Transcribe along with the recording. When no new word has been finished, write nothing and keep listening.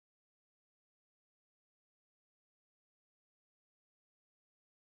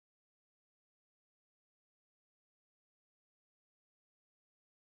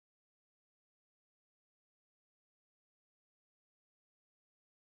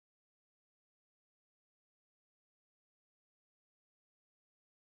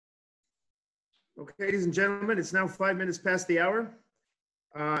Okay, ladies and gentlemen, it's now 5 minutes past the hour,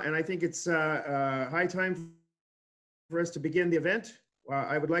 and I think it's high time for us to begin the event.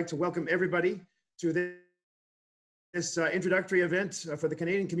 I would like to welcome everybody to this introductory event for the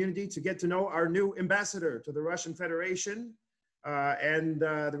Canadian community to get to know our new ambassador to the Russian Federation and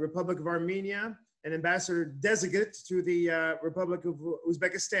the Republic of Armenia, and ambassador designate to the Republic of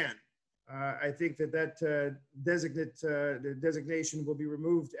Uzbekistan. I think that designation will be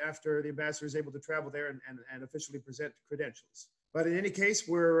removed after the ambassador is able to travel there and officially present credentials. But in any case,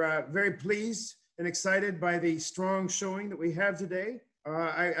 we're very pleased and excited by the strong showing that we have today.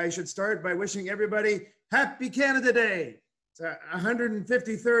 I should start by wishing everybody Happy Canada Day. It's a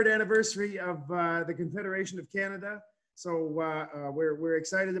 153rd anniversary of the Confederation of Canada. So we're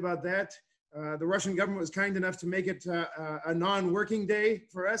excited about that. The Russian government was kind enough to make it a non-working day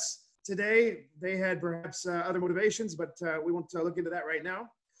for us today. They had perhaps other motivations, but we won't look into that right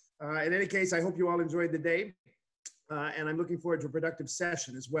now. In any case, I hope you all enjoyed the day, and I'm looking forward to a productive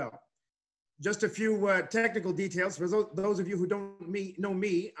session as well. Just a few technical details. For those of you who don't know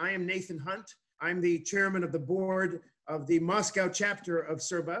me, I am Nathan Hunt. I'm the chairman of the board of the Moscow chapter of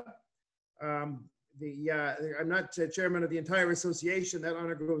CERBA. I'm not chairman of the entire association. That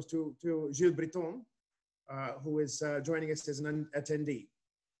honor goes to Gilles Breton, who is joining us as an attendee.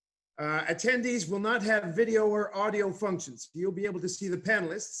 Attendees will not have video or audio functions. You'll be able to see the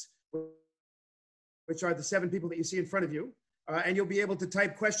panelists, which are the 7 people that you see in front of you, and you'll be able to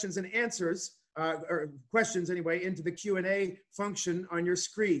type questions and answers, or questions anyway, into the Q&A function on your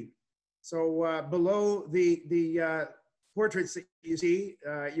screen. So below the portraits that you see,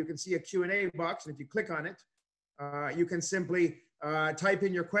 you can see a Q&A box, and if you click on it, you can simply type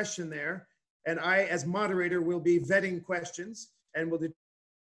in your question there, and I, as moderator, will be vetting questions and will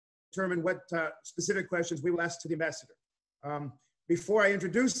determine what specific questions we will ask to the ambassador. Before I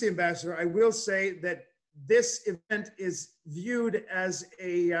introduce the ambassador, I will say that this event is viewed as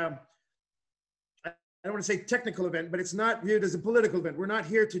a, I don't want to say technical event, but it's not viewed as a political event. We're not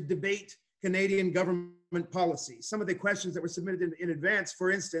here to debate Canadian government policy. Some of the questions that were submitted in advance,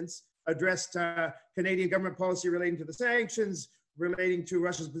 for instance, addressed Canadian government policy relating to the sanctions, relating to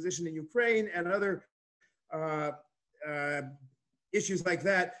Russia's position in Ukraine, and other issues like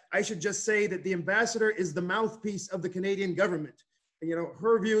that. I should just say that the ambassador is the mouthpiece of the Canadian government. You know,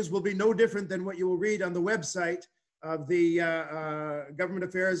 her views will be no different than what you will read on the website of the Government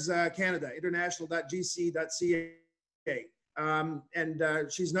Affairs Canada, international.gc.ca.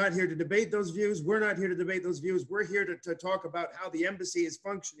 She's not here to debate those views. We're not here to debate those views. We're here to talk about how the embassy is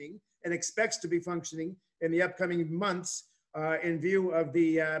functioning and expects to be functioning in the upcoming months in view of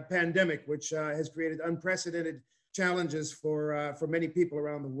the pandemic, which has created unprecedented challenges for many people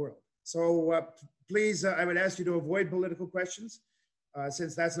around the world. So please, I would ask you to avoid political questions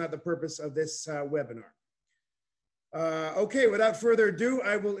since that's not the purpose of this webinar. Okay, without further ado,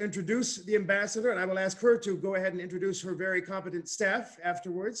 I will introduce the ambassador, and I will ask her to go ahead and introduce her very competent staff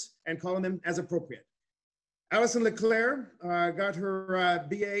afterwards and call on them as appropriate. Alison LeClaire got her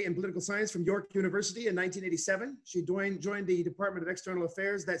BA in political science from York University in 1987. She joined the Department of External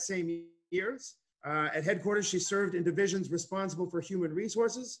Affairs that same year. At headquarters, she served in divisions responsible for human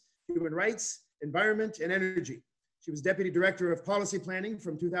resources, human rights, environment, and energy. She was Deputy Director of Policy Planning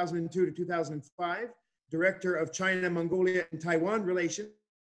from 2002 to 2005, Director of China, Mongolia, and Taiwan Relations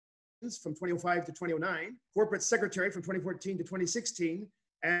from 2005 to 2009, Corporate Secretary from 2014 to 2016,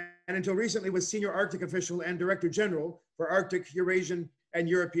 and until recently was Senior Arctic Official and Director General for Arctic, Eurasian, and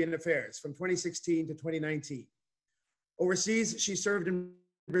European Affairs from 2016 to 2019. Overseas, she served in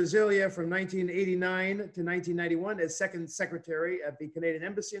Brasilia from 1989 to 1991 as Second Secretary at the Canadian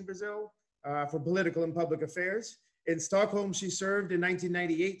Embassy in Brazil for Political and Public Affairs. In Stockholm, she served in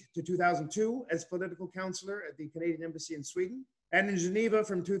 1998 to 2002 as Political Counselor at the Canadian Embassy in Sweden, and in Geneva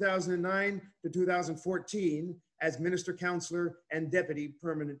from 2009 to 2014 as Minister Counselor and Deputy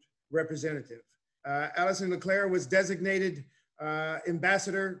Permanent Representative. Alison LeClaire was designated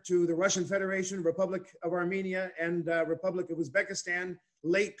Ambassador to the Russian Federation, Republic of Armenia, and Republic of Uzbekistan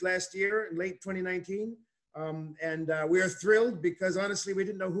late last year, in late 2019. We are thrilled because honestly, we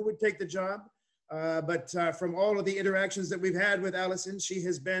didn't know who would take the job. But from all of the interactions that we've had with Alison, she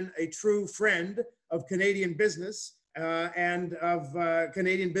has been a true friend of Canadian business and of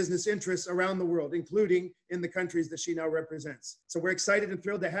Canadian business interests around the world, including in the countries that she now represents. So we're excited and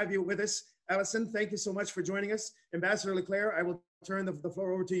thrilled to have you with us. Alison, thank you so much for joining us. Ambassador LeClaire, I will turn the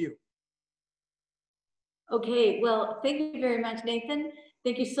floor over to you. Okay, well, thank you very much, Nathan.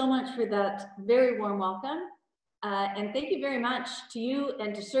 Thank you so much for that very warm welcome. And thank you very much to you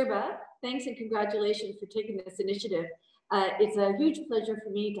and to CERBA. Thanks and congratulations for taking this initiative. It's a huge pleasure for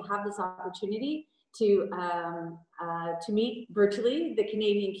me to have this opportunity to meet virtually the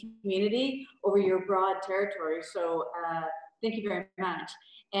Canadian community over your broad territory. So thank you very much.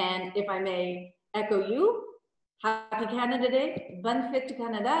 And if I may echo you, Happy Canada Day, bonne fête du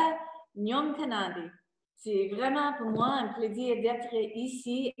Canada, Nyom Kanadi. C'est vraiment pour moi un plaisir d'être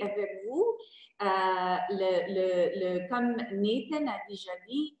ici avec vous. Comme Nathan a déjà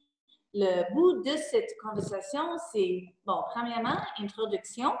dit, le bout de cette conversation, c'est, bon, premièrement,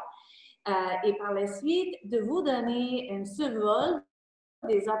 introduction, et par la suite, de vous donner un survol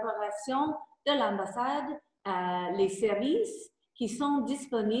des opérations de l'ambassade, les services qui sont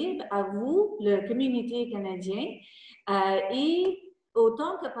disponibles à vous, la communauté canadienne, et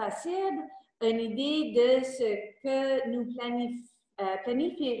autant que possible, une idée de ce que nous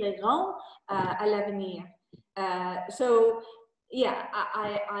planifierons à l'avenir. So, yeah,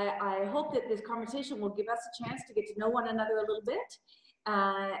 I hope that this conversation will give us a chance to get to know one another a little bit,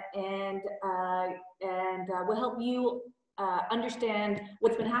 and will help you understand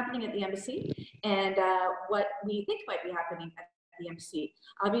what's been happening at the embassy and what we think might be happening at the embassy.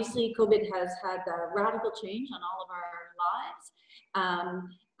 Obviously, COVID has had a radical change on all of our lives.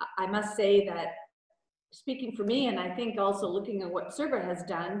 I must say that, speaking for me, and I think also looking at what CERBA has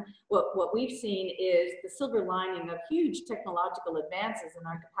done, what we've seen is the silver lining of huge technological advances in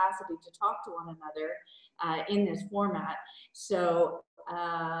our capacity to talk to one another in this format. So,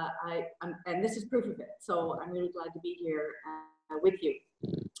 and this is proof of it. So I'm really glad to be here with you.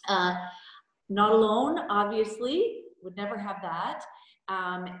 Not alone, obviously, would never have that.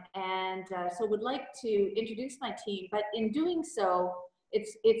 So would like to introduce my team, but in doing so,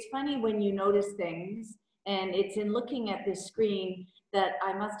 it's funny when you notice things, and it's in looking at this screen that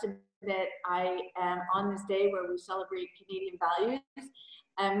I must admit I am on this day where we celebrate Canadian values.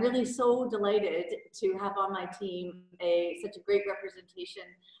 I'm really so delighted to have on my team such a great representation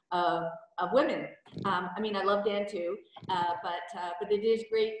of women. I mean, I love Dan too, but it is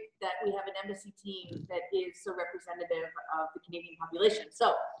great that we have an embassy team that is so representative of the Canadian population.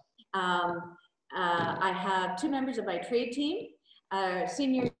 So I have two members of my trade team.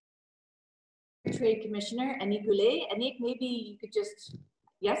 Senior Trade Commissioner, Anik Goulet. Anik, maybe you could just,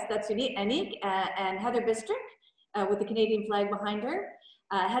 yes, that's Anik, and Heather Bistrick with the Canadian flag behind her.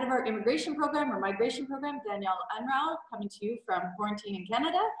 Head of our immigration program or migration program, Danielle Unrau, coming to you from quarantine in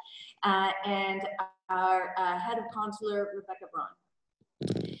Canada, and our head of consular, Rebecca Braun.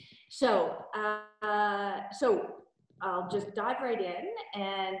 So I'll just dive right in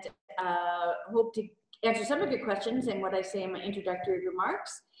and hope to answer some of your questions and what I say in my introductory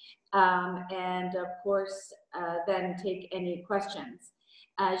remarks, and of course, then take any questions.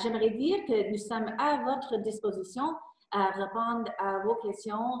 J'aimerais dire que nous sommes à votre disposition à répondre à vos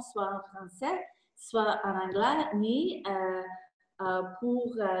questions, soit en français, soit en anglais, ni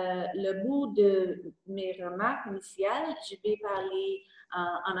pour le bout de mes remarques initiales, je vais parler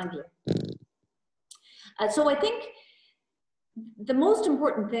en anglais. So I think the most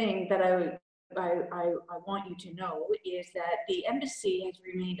important thing that I want you to know is that the embassy has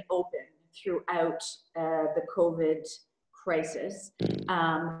remained open throughout the COVID crisis.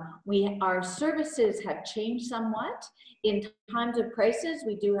 Our services have changed somewhat. In times of crisis,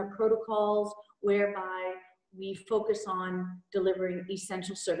 we do have protocols whereby we focus on delivering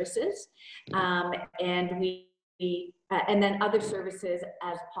essential services, and then other services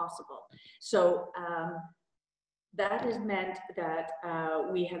as possible. So that has meant that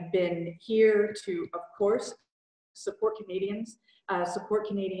we have been here to, of course, support Canadians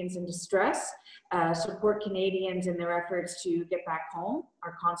in distress, support Canadians in their efforts to get back home,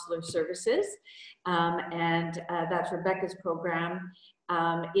 our consular services, and that's Rebecca's program.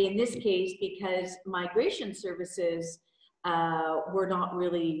 In this case, because migration services were not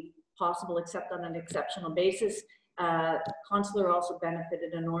really possible except on an exceptional basis, consular also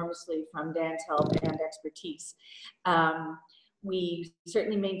benefited enormously from Dan's help and expertise. We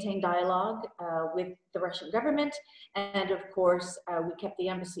certainly maintained dialogue with the Russian government, and of course, we kept the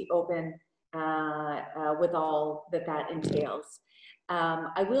embassy open with all that entails.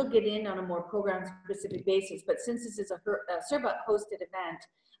 I will get in on a more program-specific basis, but since this is a CERBA-hosted event,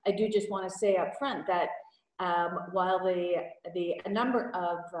 I do just want to say up front that while a number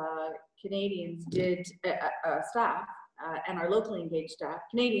of Canadians staff and our locally engaged staff,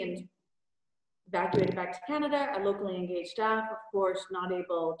 Canadians evacuated back to Canada, our locally engaged staff, of course, not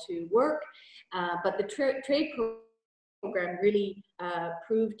able to work, but the trade program really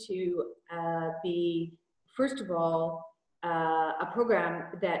proved to be, first of all, a program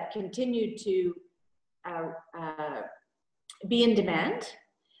that continued to be in demand,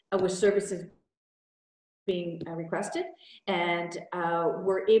 with services being requested, and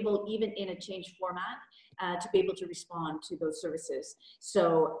we're able, even in a changed format, to be able to respond to those services. So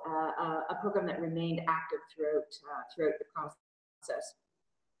a program that remained active throughout the process.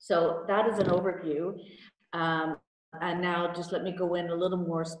 So that is an overview. And now just let me go in a little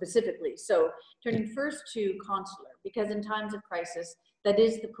more specifically. So turning first to consular, because in times of crisis, that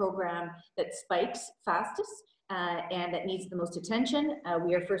is the program that spikes fastest and that needs the most attention.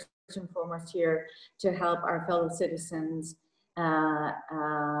 We are first and foremost here to help our fellow citizens in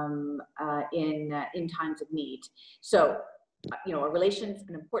times of need. So, you know, our relations,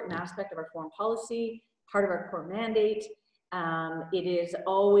 an important aspect of our foreign policy, part of our core mandate. It is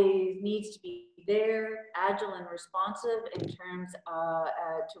always needs to be there, agile and responsive in terms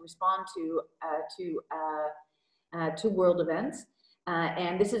to respond to world events.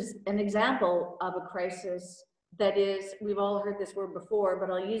 And this is an example of a crisis that is, we've all heard this word before, but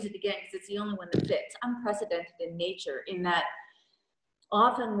I'll use it again because it's the only one that fits, unprecedented in nature, in that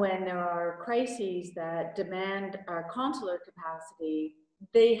often when there are crises that demand our consular capacity,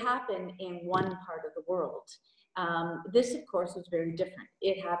 they happen in one part of the world. This, of course, was very different.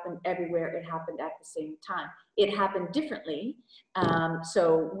 It happened everywhere. It happened at the same time. It happened differently.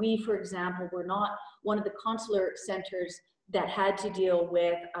 So we, for example, were not one of the consular centers that had to deal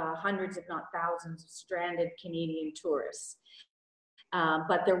with hundreds, if not thousands, of stranded Canadian tourists.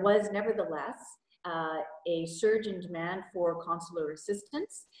 But there was nevertheless a surge in demand for consular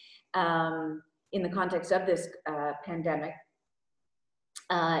assistance in the context of this pandemic.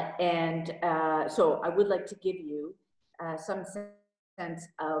 So I would like to give you some sense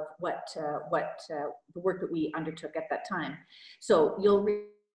of what the work that we undertook at that time. So you'll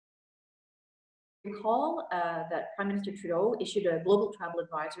recall that Prime Minister Trudeau issued a global travel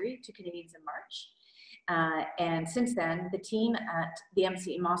advisory to Canadians in March. And since then, the team at the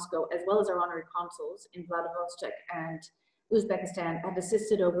embassy in Moscow, as well as our honorary consuls in Vladivostok and Uzbekistan, have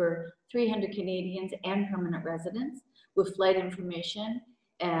assisted over 300 Canadians and permanent residents with flight information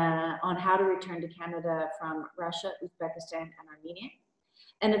on how to return to Canada from Russia, Uzbekistan, and Armenia,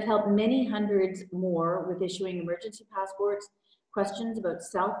 and have helped many hundreds more with issuing emergency passports, questions about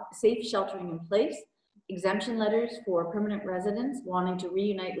safe sheltering in place, exemption letters for permanent residents wanting to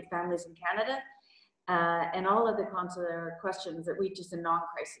reunite with families in Canada, and all other consular questions that reach us in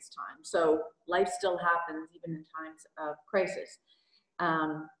non-crisis time. So life still happens even in times of crisis.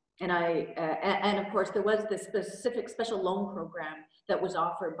 And of course, there was this specific special loan program that was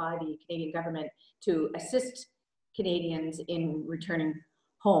offered by the Canadian government to assist Canadians in returning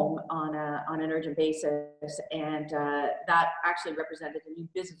home on an urgent basis. And that actually represented a new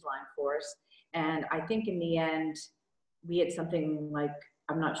business line for us. And I think in the end, we had something like,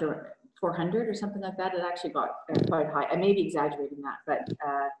 I'm not sure, 400 or something like that. It actually got quite high. I may be exaggerating that, but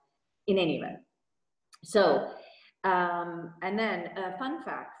in any event. So, and then a fun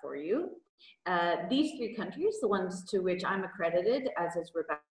fact for you. These three countries, the ones to which I'm accredited, as is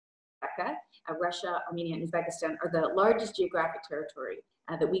Rebecca, Russia, Armenia, and Uzbekistan, are the largest geographic territory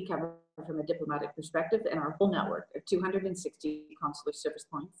that we cover from a diplomatic perspective in our whole network of 260 consular service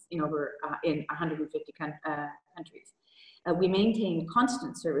points in over in 150 countries. We maintain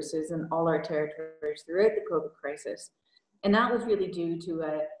constant services in all our territories throughout the COVID crisis. And that was really due to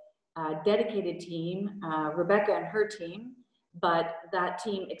a dedicated team, Rebecca and her team, but that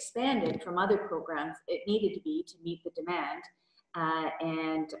team expanded from other programs it needed to be to meet the demand.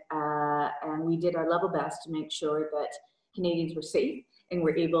 And we did our level best to make sure that Canadians were safe and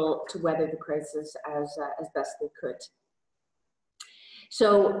were able to weather the crisis as best they could.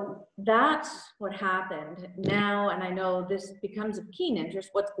 So that's what happened now, and I know this becomes of keen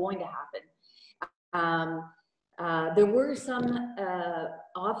interest, what's going to happen. There were some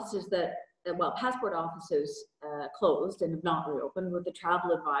offices that, well, passport offices closed and have not reopened with the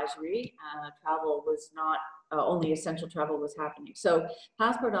travel advisory. Travel was not, only essential travel was happening. So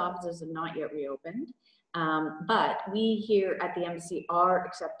passport offices have not yet reopened, but we here at the embassy are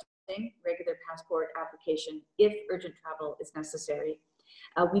accepting regular passport application if urgent travel is necessary.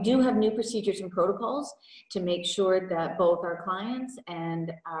 We do have new procedures and protocols to make sure that both our clients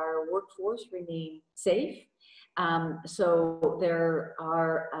and our workforce remain safe. So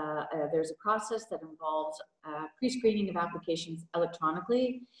there's a process that involves pre-screening of applications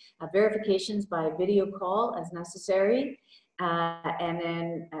electronically, verifications by video call as necessary, and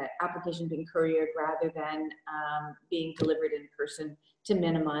then application being couriered rather than being delivered in person to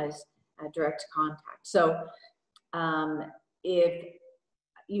minimize direct contact. So if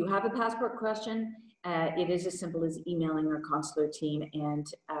you have a passport question, it is as simple as emailing our consular team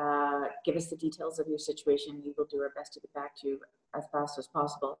and give us the details of your situation. We will do our best to get back to you as fast as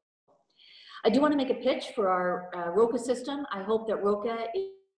possible. I do want to make a pitch for our ROCA system. I hope that ROCA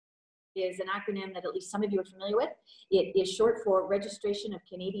is an acronym that at least some of you are familiar with. It is short for Registration of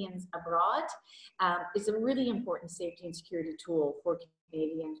Canadians Abroad. It's a really important safety and security tool for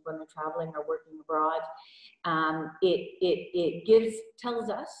Canadians when they're traveling or working abroad. It tells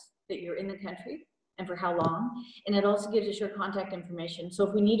us that you're in the country and for how long, and it also gives us your contact information. So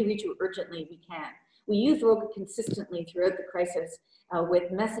if we need to reach you urgently, we can. We use ROCA consistently throughout the crisis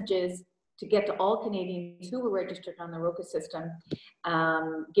with messages to get to all Canadians who were registered on the ROCA system,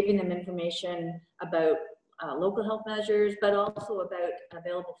 giving them information about local health measures, but also about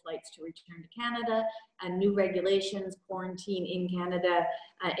available flights to return to Canada, and new regulations, quarantine in Canada,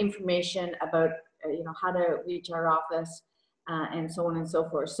 information about how to reach our office, and so on and so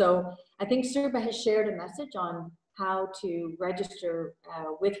forth. So I think CERBA has shared a message on how to register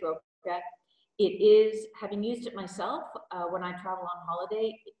with ROCA. It is, having used it myself when I travel on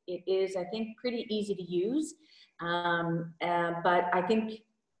holiday, it is, I think, pretty easy to use. But I think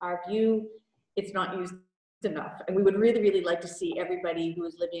our view, it's not used enough. And we would really, really like to see everybody who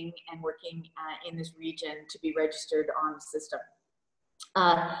is living and working in this region to be registered on the system.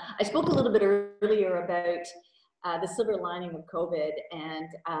 I spoke a little bit earlier about the silver lining of COVID, and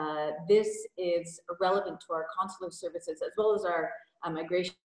this is relevant to our consular services as well as our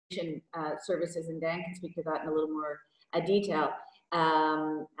migration services, and Dan can speak to that in a little more detail.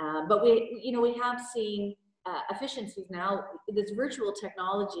 But we have seen efficiencies now. This virtual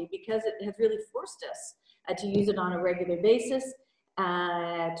technology, because it has really forced us to use it on a regular basis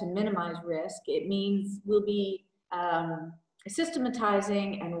to minimize risk. It means we'll be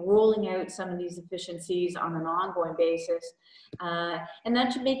systematizing and rolling out some of these efficiencies on an ongoing basis, and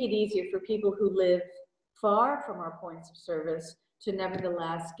that should make it easier for people who live far from our points of service to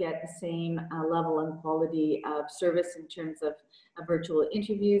nevertheless get the same level and quality of service in terms of virtual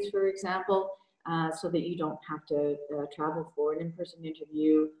interviews, for example, so that you don't have to travel for an in-person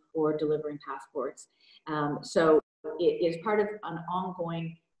interview or delivering passports. So it is part of an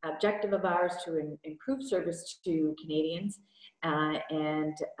ongoing objective of ours to improve service to Canadians,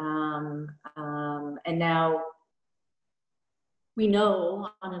 and now we know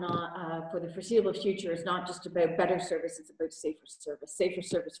for the foreseeable future, it's not just about better service, it's about safer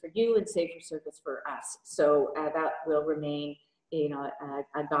service for you and safer service for us. So that will remain,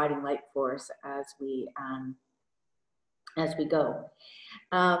 a guiding light for us as we go.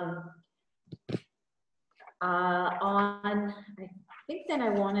 I think then I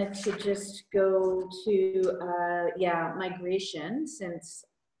wanted to just go to migration, since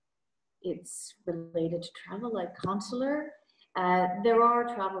it's related to travel, like consular. There are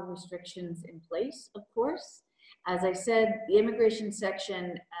travel restrictions in place, of course. As I said, the immigration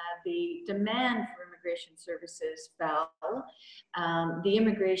section, the demand for immigration services fell. The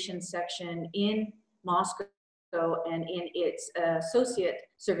immigration section in Moscow and in its associate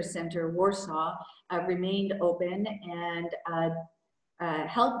service center, Warsaw, remained open and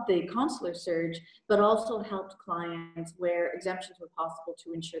helped the consular surge, but also helped clients where exemptions were possible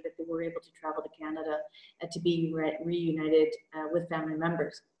to ensure that they were able to travel to Canada to be reunited with family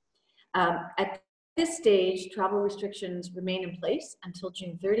members. At this stage, travel restrictions remain in place until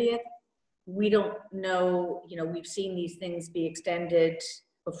June 30th. We don't know, we've seen these things be extended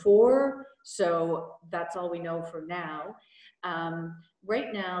before, so that's all we know for now.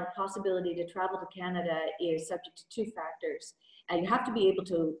 Right now, the possibility to travel to Canada is subject to two factors. You have to be able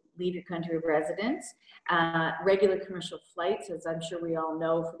to leave your country of residence. Regular commercial flights, as I'm sure we all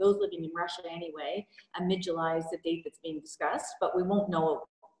know, for those living in Russia anyway, mid-July is the date that's being discussed, but we won't know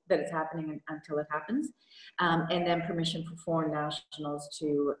that it's happening until it happens. And then permission for foreign nationals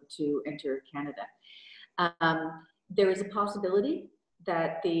to enter Canada. There is a possibility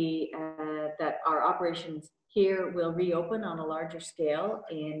that that our operations here will reopen on a larger scale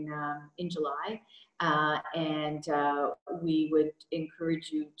in July, and we would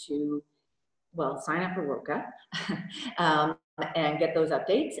encourage you to, sign up for ROCA and get those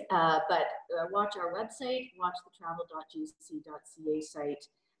updates. But watch our website, watch the travel.gc.ca site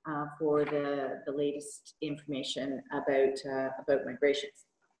for the latest information about migrations.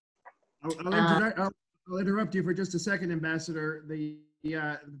 I'll interrupt you for just a second, Ambassador. The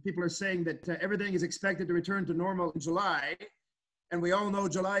people are saying that everything is expected to return to normal in July, and we all know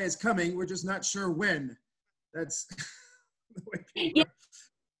July is coming. We're just not sure when. That's the way people are.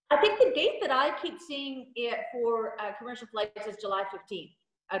 I think the date that I keep seeing it for commercial flights is July 15th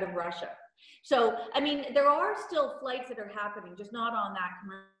out of Russia. So, I mean, there are still flights that are happening, just not on that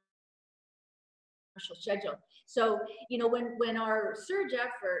commercial schedule. So, when our surge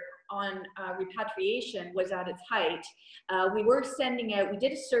effort repatriation was at its height, we were sending out, we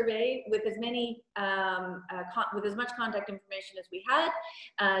did a survey with as many, with as much contact information as we had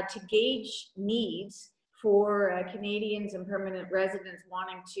to gauge needs for Canadians and permanent residents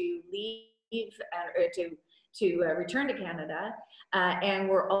wanting to leave or to return to Canada. And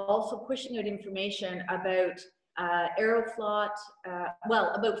we're also pushing out information about Aeroflot,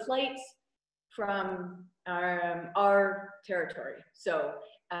 about flights from our territory. So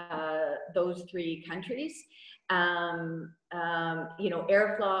those three countries, Aeroflot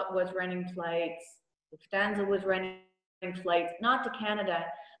was running flights, Lufthansa was running flights, not to Canada,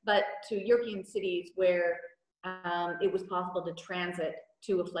 but to European cities where it was possible to transit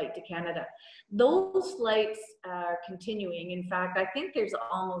to a flight to Canada. Those flights are continuing. In fact, I think there's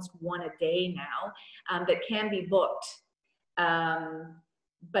almost one a day now that can be booked,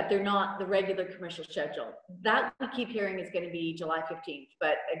 but they're not the regular commercial schedule. That we keep hearing is going to be July 15th,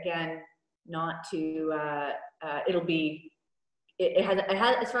 but again, not to, it has,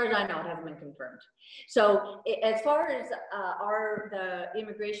 as far as I know, it hasn't been confirmed. So as far as the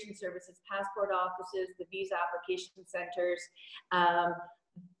immigration services, passport offices, the visa application centers,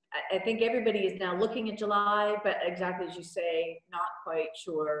 I think everybody is now looking at July, but exactly as you say, not quite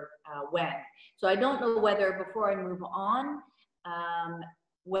sure when. So I don't know whether, before I move on,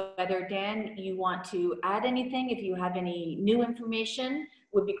 whether Dan, you want to add anything. If you have any new information,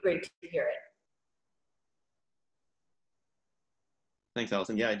 would be great to hear it. Thanks,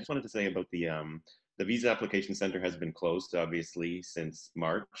 Alison. Yeah, I just wanted to say about the visa application center has been closed, obviously, since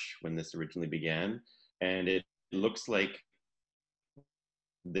March when this originally began. And it looks like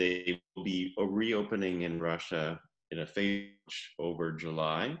they will be reopening in Russia in a phase over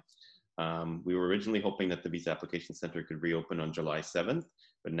July. We were originally hoping that the visa application center could reopen on July 7th,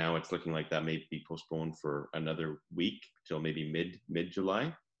 but now it's looking like that may be postponed for another week till maybe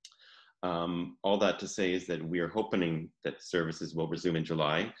mid-July. All that to say is that we are hoping that services will resume in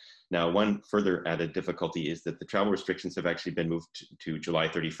July. Now, one further added difficulty is that the travel restrictions have actually been moved to July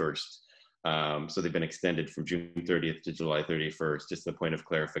 31st. So they've been extended from June 30th to July 31st, just a point of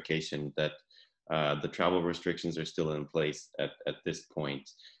clarification that the travel restrictions are still in place at this point.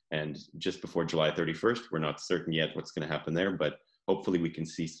 And just before July 31st, we're not certain yet what's going to happen there, but hopefully we can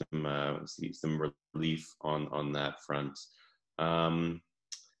see some relief on that front.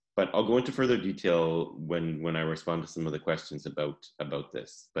 But I'll go into further detail when I respond to some of the questions about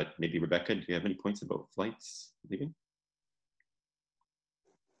this. But maybe Rebecca, do you have any points about flights leaving?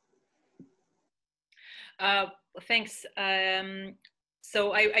 Thanks.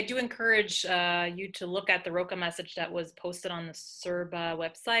 So I do encourage you to look at the ROCA message that was posted on the CERBA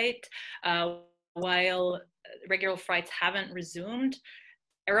website. While regular flights haven't resumed,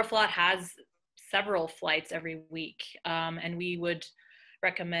 Aeroflot has several flights every week, and we would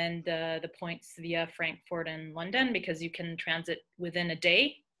recommend the points via Frankfurt and London because you can transit within a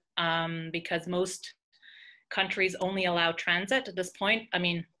day, because most countries only allow transit at this point. I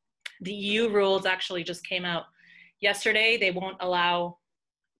mean, the EU rules actually just came out yesterday. They won't allow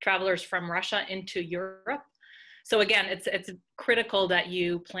travelers from Russia into Europe. So again, it's critical that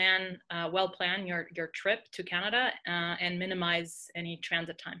you well plan your trip to Canada and minimize any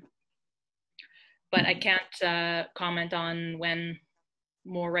transit time. But I can't comment on when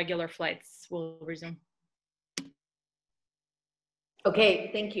more regular flights will resume.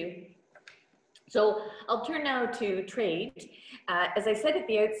 Okay, thank you. So I'll turn now to trade. As I said at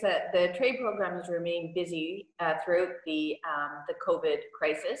the outset, the trade program has remained busy throughout the COVID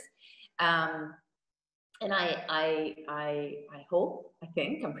crisis. And I hope,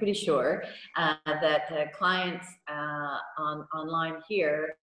 I'm pretty sure that clients online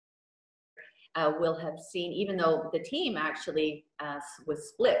here will have seen, even though the team actually was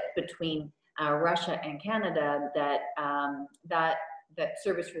split between Russia and Canada, that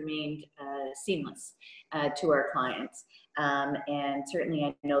service remained seamless to our clients. And certainly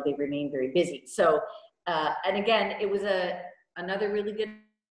I know they remain very busy. So, and again, it was another really good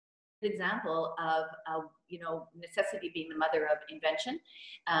example of necessity being the mother of invention,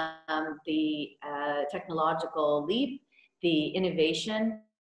 the technological leap, the innovation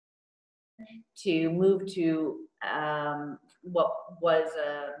to move to what was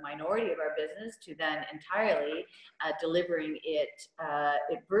a minority of our business to then entirely delivering it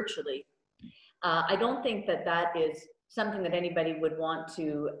virtually. I don't think that is something that anybody would want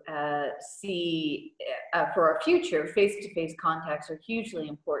to see for our future. Face-to-face contacts are hugely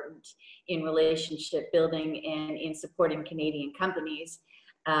important in relationship building and in supporting Canadian companies.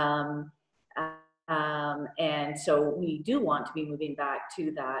 And so we do want to be moving back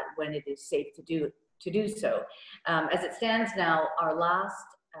to that when it is safe to do so. As it stands now, our last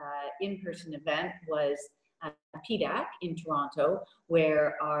in-person event was PDAC in Toronto,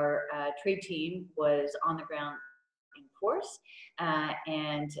 where our trade team was on the ground in force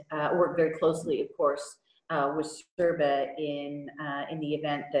and worked very closely, of course, with CERBA in the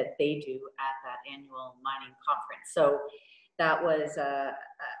event that they do at that annual mining conference. So that was,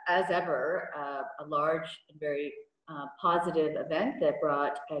 as ever, a large and very positive event that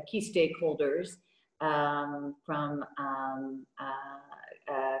brought key stakeholders from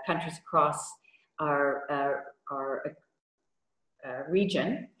countries across our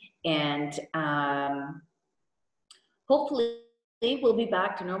region, and hopefully we'll be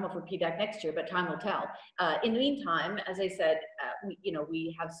back to normal for PDAC next year, but time will tell. In the meantime, as I said,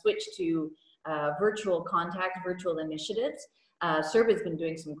 we have switched to virtual contact, virtual initiatives. CERBA has been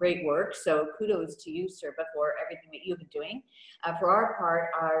doing some great work, so kudos to you, CERBA, for everything that you've been doing. For our part,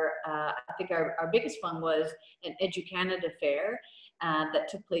 I think our biggest one was an EduCanada fair that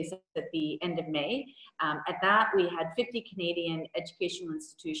took place at the end of May. At that, we had 50 Canadian educational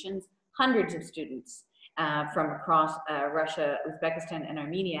institutions, hundreds of students from across Russia, Uzbekistan, and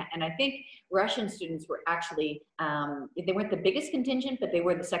Armenia. And I think Russian students were actually, they weren't the biggest contingent, but they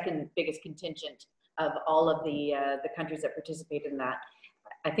were the second biggest contingent of all of the countries that participated in that.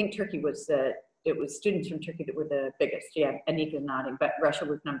 I think Turkey was, it was students from Turkey that were the biggest. Yeah, Anika nodding, but Russia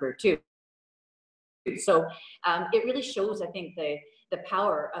was number 2. So it really shows, I think, the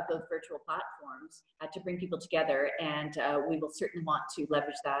power of those virtual platforms to bring people together, and we will certainly want to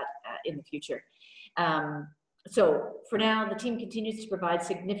leverage that in the future. So for now, the team continues to provide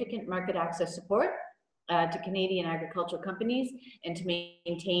significant market access support to Canadian agricultural companies and to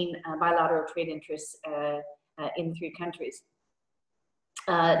maintain bilateral trade interests in the 3 countries.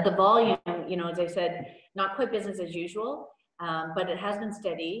 The volume, as I said, not quite business as usual, but it has been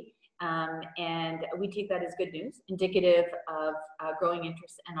steady. And we take that as good news, indicative of growing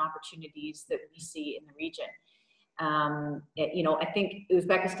interests and opportunities that we see in the region. I think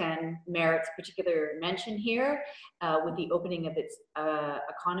Uzbekistan merits particular mention here with the opening of its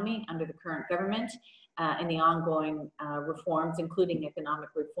economy under the current government and the ongoing reforms, including economic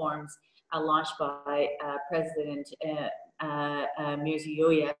reforms launched by President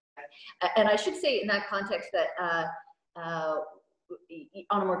Mirziyoyev. And I should say in that context that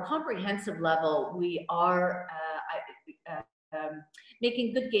on a more comprehensive level, we are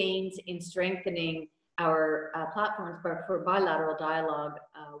making good gains in strengthening our platforms for bilateral dialogue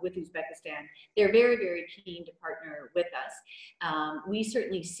with Uzbekistan. They're very, very keen to partner with us. We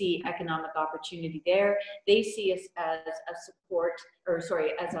certainly see economic opportunity there. They see us as a support, or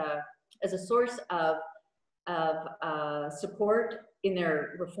sorry, as a source of support in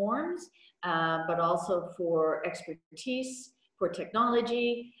their reforms, but also for expertise, for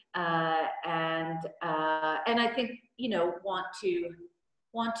technology, and I think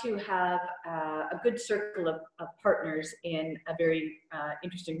want to have a good circle of partners in a very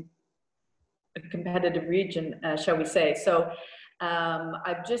interesting, competitive region, shall we say. So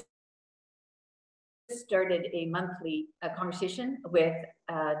I've just started a monthly conversation with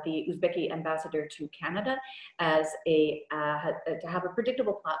the Uzbeki ambassador to Canada as to have a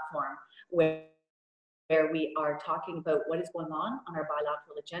predictable platform where we are talking about what is going on our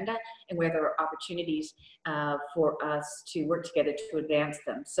bilateral agenda and where there are opportunities for us to work together to advance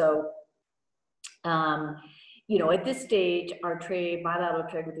them. So, at this stage, our bilateral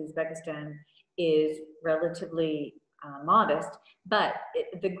trade with Uzbekistan is relatively modest, but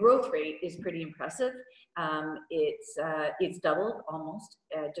the growth rate is pretty impressive. It's doubled almost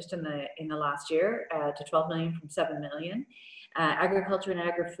just in the last year to 12 million from 7 million. Agriculture and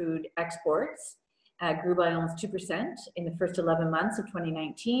agri-food exports grew by almost 2% in the first 11 months of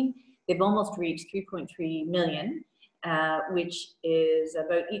 2019. They've almost reached 3.3 million, which is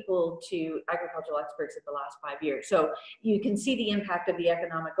about equal to agricultural exports of the last 5 years. So you can see the impact of the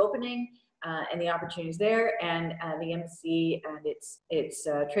economic opening and the opportunities there, and the embassy and its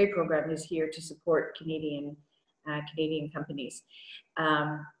trade program is here to support Canadian companies.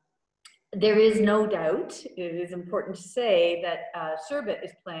 There is no doubt, it is important to say that CERBA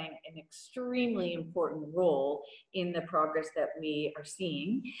is playing an extremely important role in the progress that we are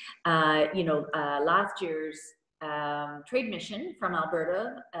seeing. Last year's trade mission from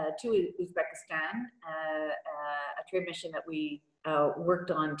Alberta to Uzbekistan, a trade mission that we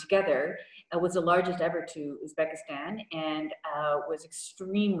worked on together, was the largest ever to Uzbekistan and was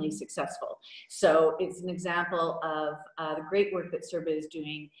extremely successful. So it's an example of the great work that CERBA is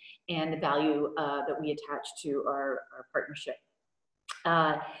doing and the value that we attach to our partnership.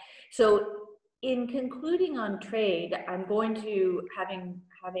 So in concluding on trade, I'm going to,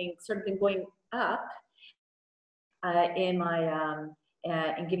 having sort of been going up in my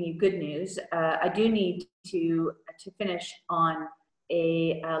and giving you good news, I do need to finish on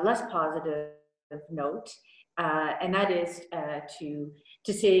a less positive note, and that is to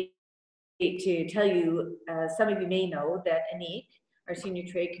tell you, some of you may know that Anik, our Senior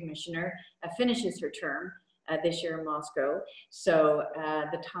Trade Commissioner, finishes her term this year in Moscow. So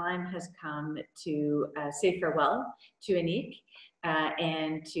the time has come to say farewell to Anik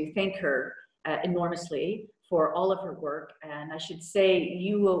and to thank her enormously for all of her work. And I should say,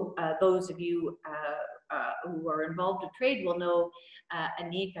 you will, those of you who are involved with trade will know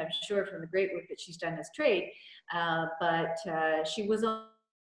Anik, I'm sure, from the great work that she's done as trade, but she was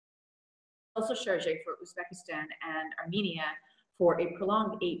also chargé for Uzbekistan and Armenia for a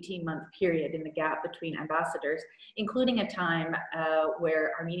prolonged 18-month period in the gap between ambassadors, including a time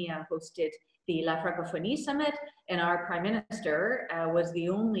where Armenia hosted the La Francophonie Summit, and our Prime Minister was the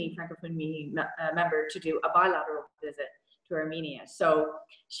only Francophonie member to do a bilateral visit to Armenia. So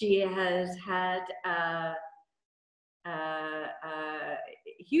she has had a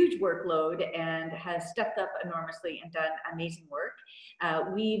huge workload and has stepped up enormously and done amazing work.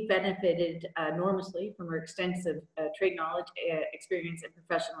 We benefited enormously from her extensive trade knowledge, experience, and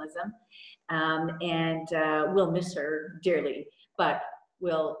professionalism, and we'll miss her dearly, but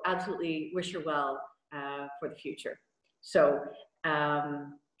we'll absolutely wish her well for the future. So,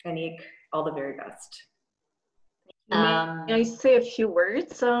 Anik, all the very best. May I say a few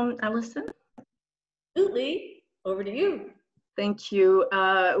words, Alison? Absolutely. Over to you. Thank you.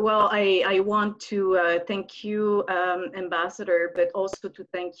 Well, I want to thank you, Ambassador, but also to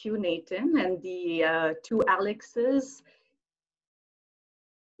thank you, Nathan, and the two Alexes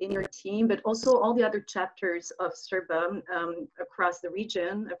in your team, but also all the other chapters of CERBA across the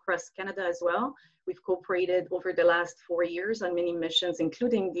region, across Canada as well. We've cooperated over the last 4 years on many missions,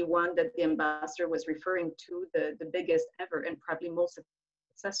 including the one that the Ambassador was referring to, the biggest ever and probably most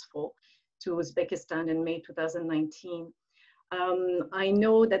successful, to Uzbekistan in May 2019. I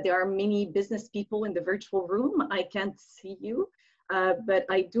know that there are many business people in the virtual room. I can't see you, but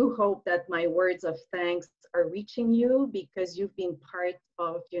I do hope that my words of thanks are reaching you, because you've been part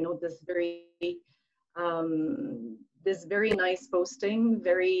of, you know, this very nice posting,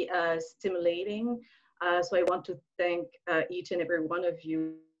 very stimulating. So I want to thank each and every one of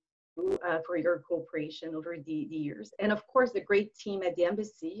you for your cooperation over the years. And of course, the great team at the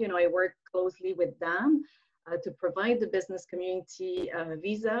embassy. You know, I work closely with them to provide the business community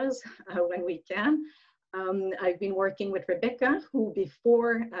visas when we can. I've been working with Rebecca, who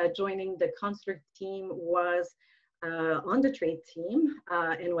before joining the consular team was on the trade team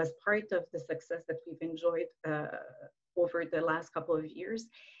and was part of the success that we've enjoyed over the last couple of years.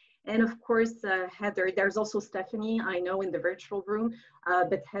 And of course, Heather, there's also Stephanie, I know, in the virtual room,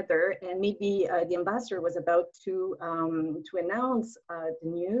 but Heather, and maybe the ambassador was about to announce the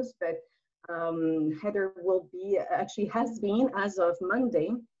news, but Heather will be, actually has been as of Monday,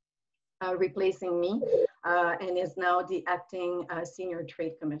 replacing me, and is now the acting Senior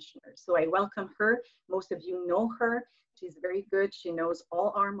Trade Commissioner. So I welcome her. Most of you know her. She's very good. She knows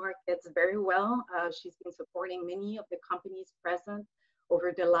all our markets very well. She's been supporting many of the companies present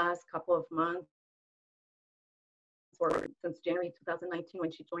over the last couple of months, or since January 2019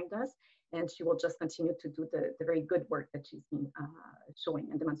 when she joined us, and she will just continue to do the very good work that she's been showing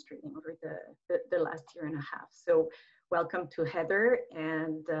and demonstrating over the last year and a half. So welcome to Heather,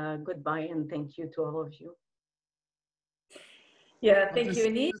 and goodbye, and thank you to all of you. Yeah, thank you,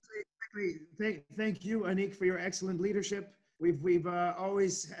 Anik. Thank you, Anik, for your excellent leadership. We've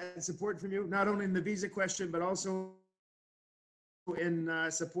always had support from you, not only in the visa question, but also in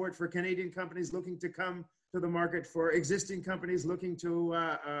support for Canadian companies looking to come to the market, for existing companies looking to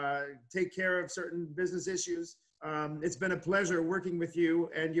take care of certain business issues. It's been a pleasure working with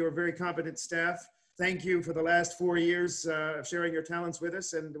you and your very competent staff. Thank you for the last 4 years of sharing your talents with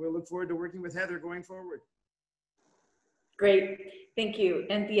us, and we'll look forward to working with Heather going forward. Great, thank you.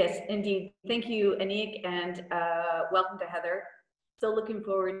 And yes, indeed, thank you, Anik, and welcome to Heather. So looking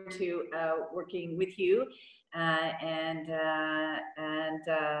forward to working with you and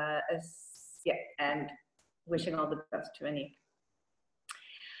wishing all the best to Anik.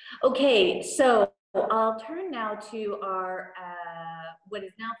 Okay, so I'll turn now to our what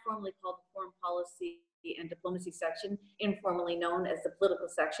is now formally called the Foreign Policy and Diplomacy section, informally known as the Political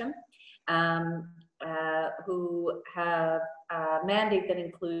section, who have a mandate that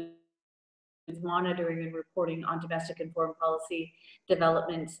includes monitoring and reporting on domestic and foreign policy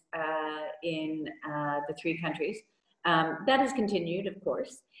developments in the 3 countries. That has continued, of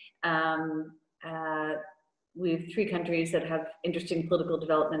course. we have 3 countries that have interesting political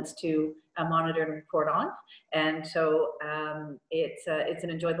developments to monitor and report on, and so it's an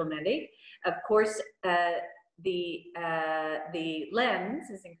enjoyable mandate. Of course, the lens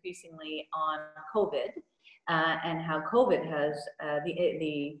is increasingly on COVID and how COVID has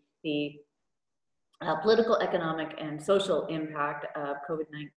the political, economic, and social impact of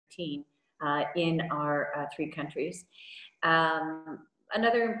COVID-19 in our 3 countries.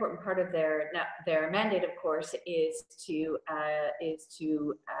 Another important part of their mandate, of course, is to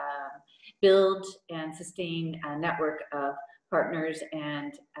build and sustain a network of partners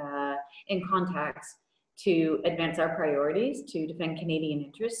and in contacts to advance our priorities, to defend Canadian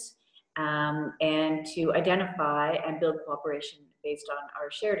interests, and to identify and build cooperation based on our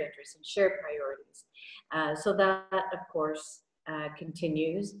shared interests and shared priorities. So that, of course,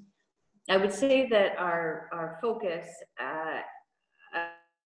 continues. I would say that our focus,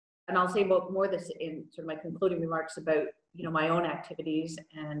 and I'll say more this in sort of my concluding remarks about my own activities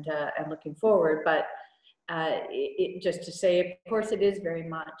and looking forward, but just to say, of course, it is very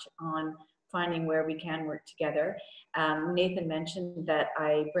much on finding where we can work together. Nathan mentioned that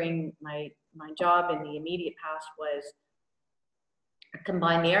I bring my job in the immediate past was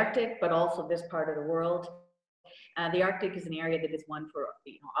combine the Arctic, but also this part of the world. The Arctic is an area that is one for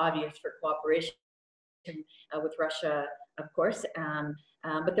obvious for cooperation with Russia, of course,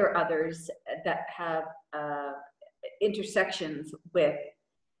 but there are others that have intersections with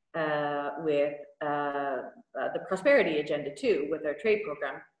the prosperity agenda too, with our trade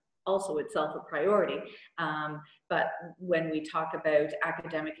program, also itself a priority. But when we talk about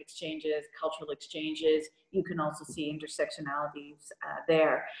academic exchanges, cultural exchanges, you can also see intersectionalities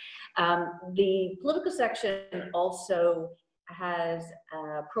there. The political section also has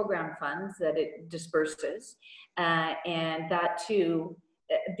program funds that it disperses, and that too,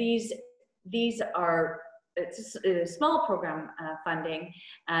 these are it's a small program funding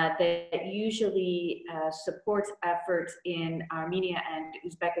that usually supports efforts in Armenia and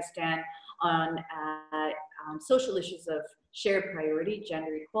Uzbekistan on social issues of shared priority,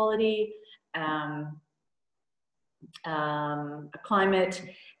 gender equality, climate,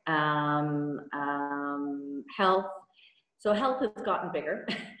 health. So health has gotten bigger,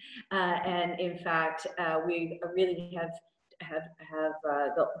 and in fact, we really have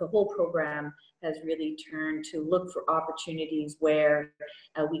the whole program has really turned to look for opportunities where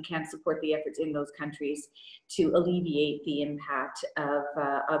we can support the efforts in those countries to alleviate the impact of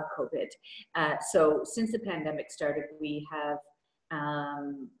COVID. So since the pandemic started, we have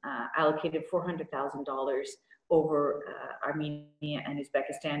allocated $400,000 over Armenia and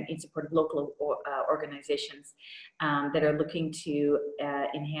Uzbekistan in support of local organizations that are looking to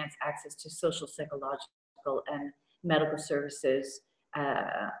enhance access to social, psychological, and medical services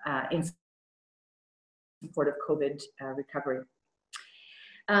in support of COVID recovery.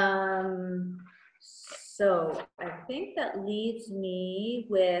 So I think that leaves me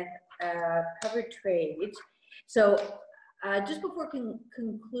with covered trade. So just before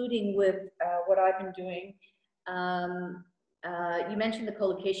concluding with what I've been doing, you mentioned the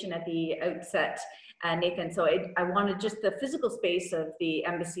co-location at the outset, Nathan. So I wanted just the physical space of the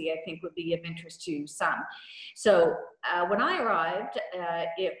embassy, I think, would be of interest to some. So when I arrived,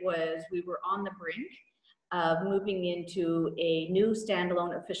 we were on the brink of moving into a new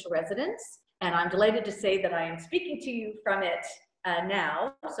standalone official residence. And I'm delighted to say that I am speaking to you from it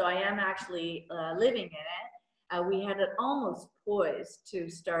now. So I am actually living in it. We had it almost poised to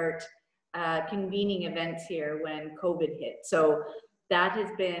start convening events here when COVID hit. So that has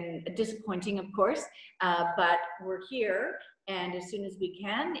been disappointing, of course, but we're here, and as soon as we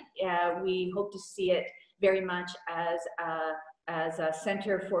can, we hope to see it very much as a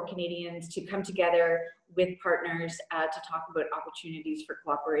center for Canadians to come together with partners to talk about opportunities for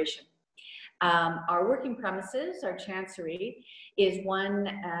cooperation. Our working premises, our chancery, is one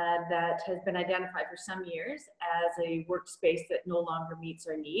that has been identified for some years as a workspace that no longer meets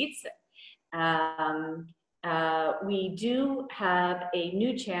our needs. We do have a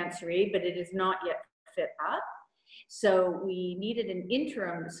new chancery, but it is not yet fit up. So we needed an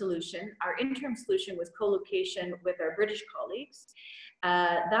interim solution. Our interim solution was co-location with our British colleagues.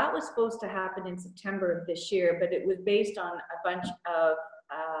 That was supposed to happen in September of this year, but it was based on a bunch of,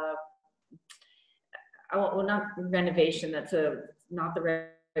 well, not renovation, that's not the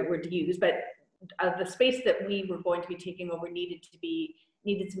right word to use, but the space that we were going to be taking over needed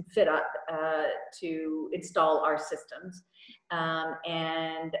some fit up to install our systems.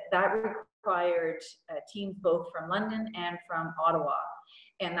 And that required teams both from London and from Ottawa,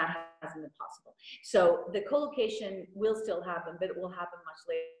 and that hasn't been possible. So the co-location will still happen, but it will happen much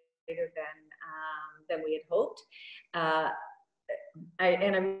than we had hoped. I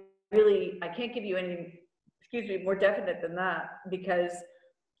can't give you any, more definite than that, because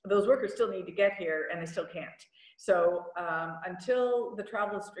those workers still need to get here and they still can't. So until the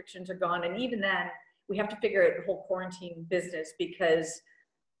travel restrictions are gone, and even then, we have to figure out the whole quarantine business, because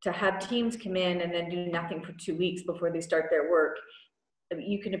to have teams come in and then do nothing for 2 weeks before they start their work,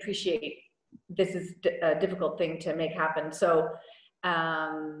 you can appreciate this is a difficult thing to make happen. So,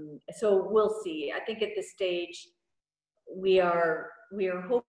 so we'll see. I think at this stage, we are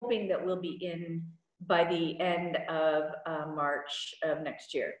hoping that we'll be in by the end of March of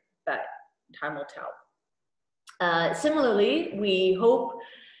next year, but time will tell. Similarly, we hope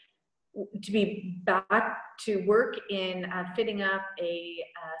to be back to work in fitting up a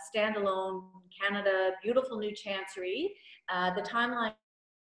standalone Canada, beautiful new chancery. The timeline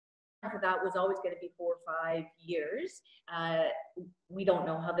for that was always going to be 4 or 5 years. We don't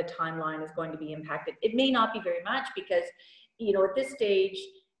know how the timeline is going to be impacted. It may not be very much, because, you know, at this stage,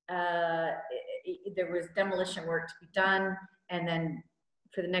 there was demolition work to be done, and then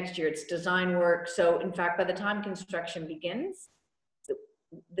for the next year it's design work. So in fact, by the time construction begins,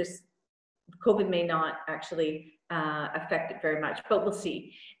 this COVID may not actually affect it very much, but we'll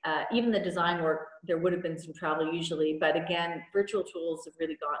see. Even the design work, there would have been some travel usually, but again, virtual tools have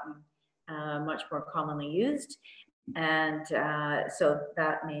really gotten much more commonly used, and so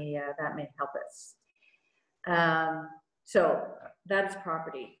that may help us. So that is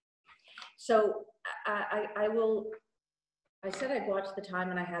property. So I said I'd watch the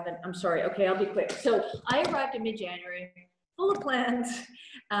time and I haven't. I'm sorry. Okay, I'll be quick. So I arrived in mid-January, full of plans.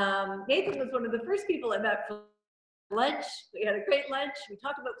 Nathan was one of the first people I met for lunch. We had a great lunch. We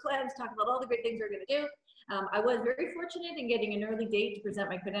talked about plans, talked about all the great things we were going to do. I was very fortunate in getting an early date to present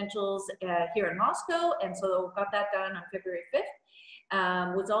my credentials here in Moscow, and so got that done on February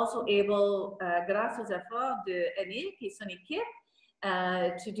 5th. Was also able, grâce aux efforts de Emile et son équipe,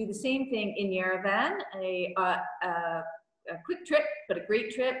 to do the same thing in Yerevan, a quick trip, but a great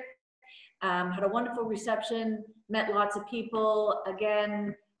trip. Had a wonderful reception, met lots of people,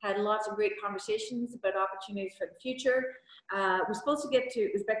 again, had lots of great conversations about opportunities for the future. We're supposed to get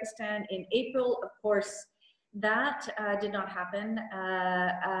to Uzbekistan in April. Of course, that did not happen.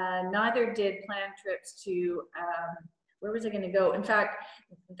 Neither did planned trips to, where was I going to go? In fact,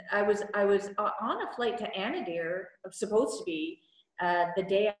 I was on a flight to Anadyr, supposed to be, the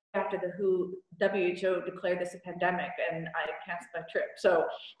day after the WHO declared this a pandemic, and I canceled my trip. So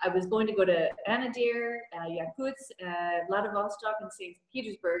I was going to go to Anadyr, Yakutsk, Vladivostok, and St.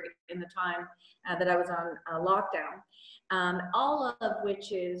 Petersburg in the time that I was on lockdown. All of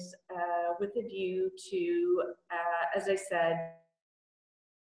which is with a view to, as I said,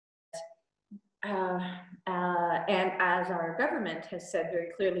 and as our government has said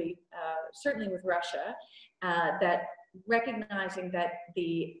very clearly, certainly with Russia, that recognizing that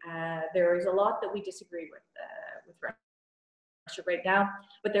there is a lot that we disagree with Russia right now,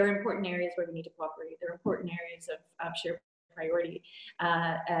 but there are important areas where we need to cooperate. There are important areas of shared priority.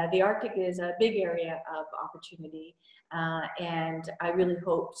 The Arctic is a big area of opportunity, and I really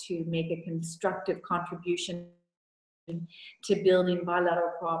hope to make a constructive contribution to building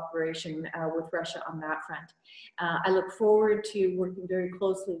bilateral cooperation with Russia on that front. I look forward to working very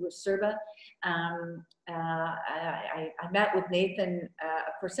closely with CERBA. I met with Nathan,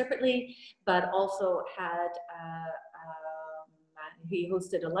 of course, separately, but also had, he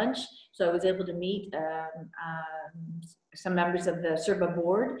hosted a lunch, so I was able to meet some members of the CERBA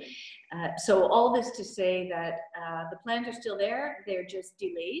board. So all this to say that the plans are still there, they're just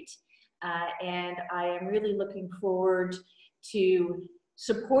delayed. And I am really looking forward to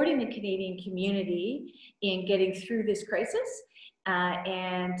supporting the Canadian community in getting through this crisis,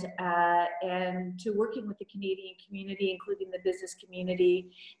 and to working with the Canadian community, including the business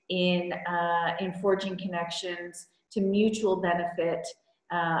community, in forging connections to mutual benefit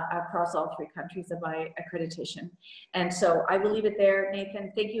across all 3 countries of my accreditation. And so I will leave it there.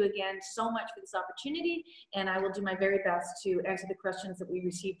 Nathan, thank you again so much for this opportunity, and I will do my very best to answer the questions that we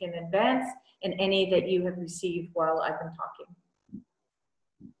received in advance and any that you have received while I've been talking.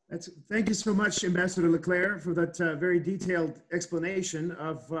 Thank you so much, Ambassador LeClaire, for that very detailed explanation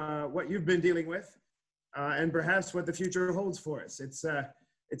of what you've been dealing with and perhaps what the future holds for us.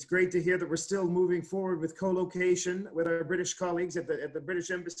 It's great to hear that we're still moving forward with co-location with our British colleagues at the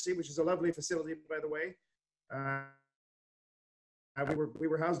British Embassy, which is a lovely facility, by the way. We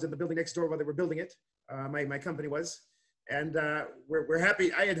were housed in the building next door while they were building it. My company was. And we're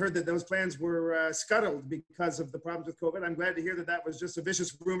happy. I had heard that those plans were scuttled because of the problems with COVID. I'm glad to hear that that was just a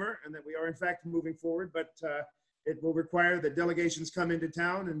vicious rumor and that we are in fact moving forward. But it will require that delegations come into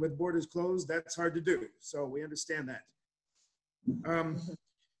town, and with borders closed, that's hard to do. So we understand that.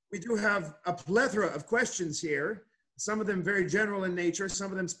 We do have a plethora of questions here, some of them very general in nature,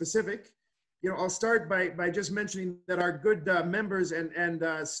 some of them specific. I'll start by just mentioning that our good members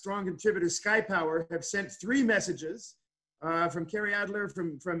and strong contributors, Sky Power, have sent 3 messages from Carrie Adler,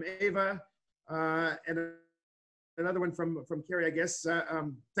 from Ava, and another one from Carrie, I guess,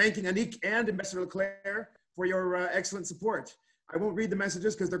 thanking Anik and Ambassador LeClaire for your excellent support. I won't read the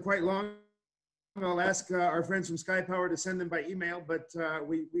messages because they're quite long. I'll ask our friends from Sky Power to send them by email, but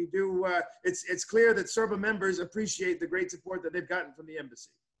we do, it's clear that CERBA members appreciate the great support that they've gotten from the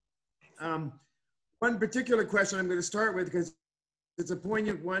embassy. One particular question I'm going to start with, because it's a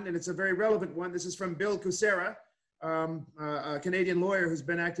poignant one and it's a very relevant one. This is from Bill Kucera, a Canadian lawyer who's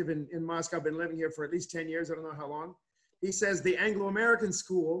been active in Moscow, been living here for at least 10 years, I don't know how long. He says the Anglo-American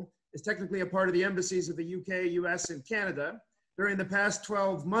school is technically a part of the embassies of the UK, US, and Canada. During the past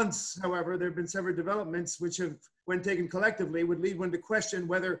 12 months, however, there have been several developments which have, when taken collectively, would lead one to question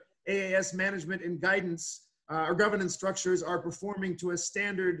whether AAS management and guidance or governance structures are performing to a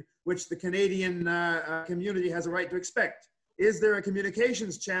standard which the Canadian community has a right to expect. Is there a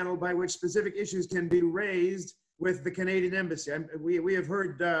communications channel by which specific issues can be raised with the Canadian embassy? We have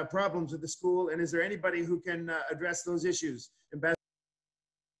heard problems with the school, and is there anybody who can address those issues?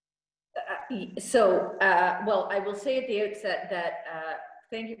 Well, I will say at the outset that,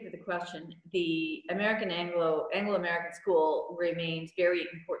 thank you for the question. The Anglo-American School remains very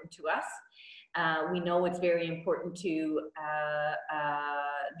important to us. We know it's very important to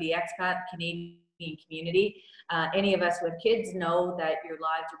the expat Canadian community. Any of us with kids know that your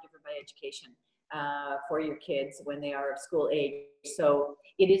lives are different by education for your kids when they are of school age. So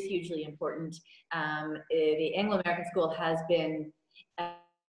it is hugely important. The Anglo-American School has been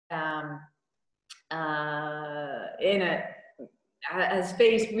has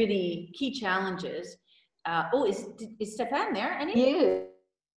faced really key challenges. Is Stefan there? He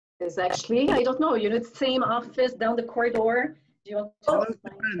is actually. I don't know. It's the same office down the corridor. Do you want to Hello,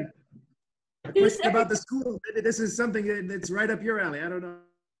 Stefan. A question about the school. Maybe this is something that's right up your alley. I don't know.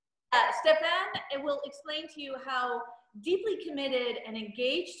 Stefan will explain to you how deeply committed and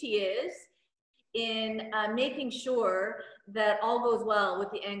engaged he is in making sure that all goes well with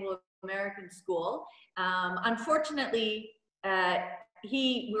the Anglo-American School. Unfortunately,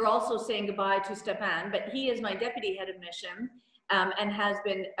 we're also saying goodbye to Stefan, but he is my deputy head of mission and has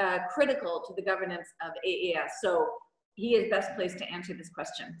been critical to the governance of AAS. So he is best placed to answer this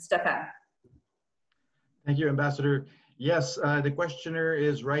question. Stefan. Thank you, Ambassador. Yes, the questioner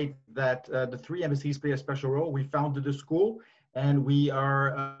is right that the 3 embassies play a special role. We founded the school, and we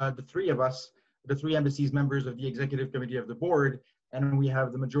are the 3 of us, the 3 embassies members of the executive committee of the board, and we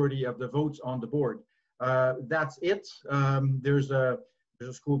have the majority of the votes on the board. That's it. There's a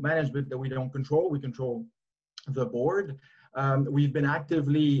school management that we don't control. We control the board. We've been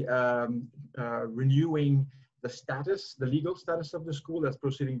actively renewing the legal status of the school. That's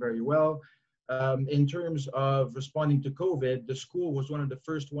proceeding very well. In terms of responding to COVID, the school was one of the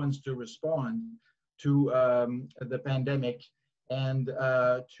first ones to respond to the pandemic and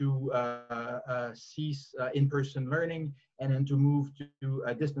to cease in-person learning and then to move to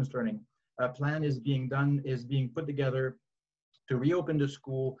distance learning. A plan is being put together to reopen the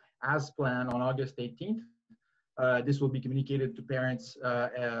school as planned on August 18th. This will be communicated to parents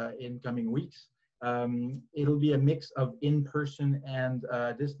in coming weeks. It'll be a mix of in-person and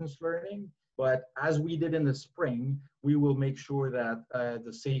distance learning, but as we did in the spring, we will make sure that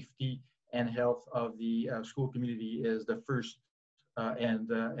the safety and health of the school community is the first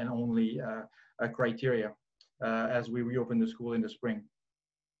and only criteria as we reopen the school in the spring.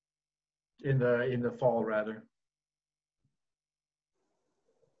 In the fall, rather.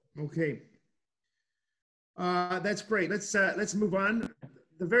 Okay, that's great. Let's move on.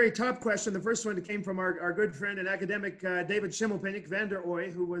 The very top question, the first one that came from our good friend and academic David Schimmelpenninck van der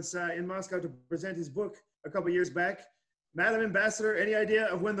Ooy, who was in Moscow to present his book a couple of years back. Madam Ambassador, any idea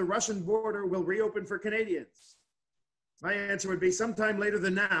of when the Russian border will reopen for Canadians? My answer would be sometime later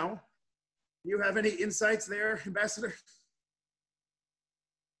than now. Do you have any insights there, Ambassador?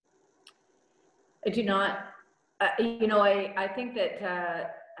 I do not. I think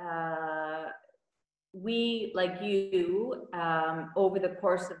that we, like you, over the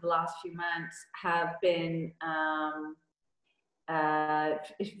course of the last few months have been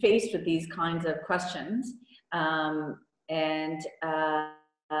faced with these kinds of questions. And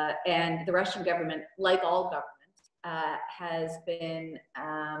the Russian government, like all governments, has been,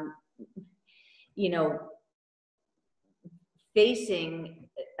 facing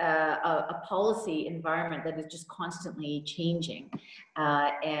a policy environment that is just constantly changing.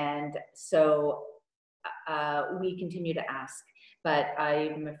 And so we continue to ask, but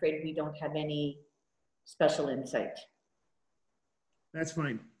I'm afraid we don't have any special insight. That's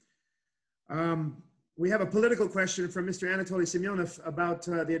fine. We have a political question from Mr. Anatoly Semyonov about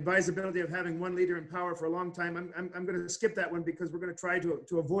the advisability of having one leader in power for a long time. I'm going to skip that one because we're going to try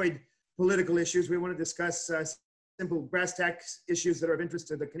to avoid political issues. We want to discuss simple brass tacks issues that are of interest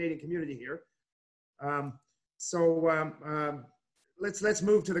to the Canadian community here. Let's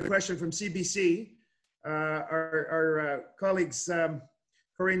move to the question from CBC. Our colleagues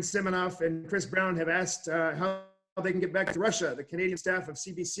Corinne Simonoff and Chris Brown have asked how they can get back to Russia. The Canadian staff of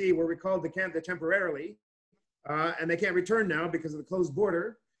CBC were recalled to Canada temporarily, and they can't return now because of the closed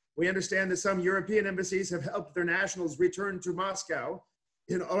border. We understand that some European embassies have helped their nationals return to Moscow.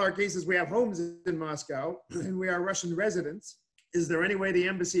 In all our cases, we have homes in Moscow, and we are Russian residents. Is there any way the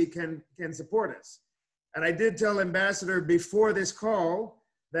embassy can support us? And I did tell Ambassador before this call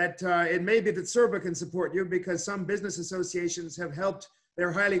that it may be that CERBA can support you because some business associations have helped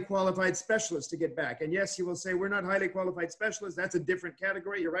their highly qualified specialists to get back. And yes, you will say, we're not highly qualified specialists. That's a different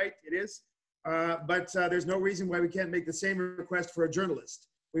category. You're right, it is. But there's no reason why we can't make the same request for a journalist.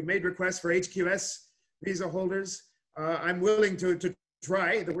 We've made requests for HQS visa holders. I'm willing to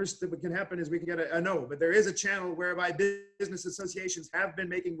try. The worst that can happen is we can get a no, but there is a channel whereby business associations have been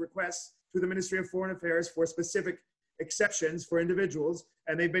making requests to the Ministry of Foreign Affairs for specific exceptions for individuals,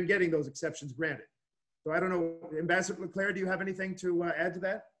 and they've been getting those exceptions granted. So I don't know, Ambassador LeClaire, do you have anything to add to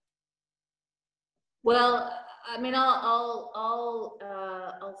that? Well, I mean, I'll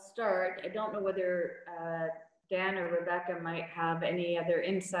start. I don't know whether Dan or Rebecca might have any other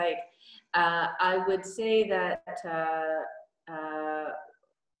insight. I would say that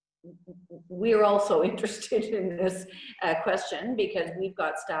we're also interested in this question because we've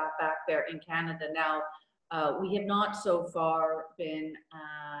got staff back there in Canada now. We have not so far been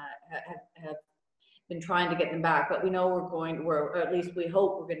have been trying to get them back, but we know or at least we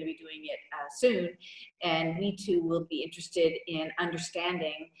hope we're going to be doing it soon, and we too will be interested in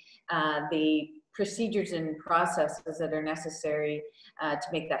understanding the procedures and processes that are necessary to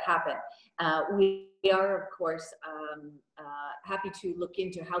make that happen. We are, of course, happy to look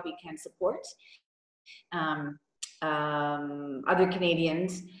into how we can support other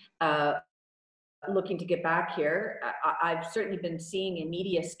Canadians looking to get back here. I've certainly been seeing in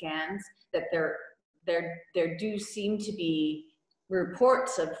media scans that there do seem to be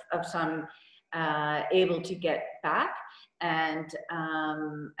reports of some able to get back, and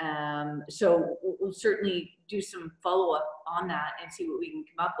so we'll certainly do some follow-up on that and see what we can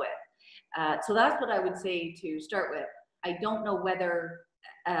come up with. So that's what I would say to start with. I don't know whether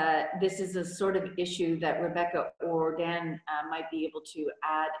this is a sort of issue that Rebecca or Dan might be able to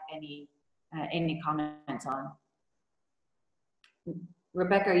add any comments on.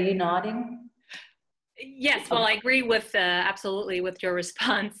 Rebecca, are you nodding? Yes, well, I agree with absolutely with your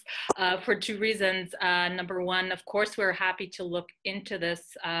response for two reasons. Number one, of course, we're happy to look into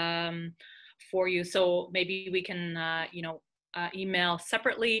this for you. So maybe we can, email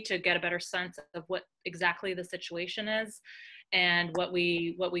separately to get a better sense of what exactly the situation is and what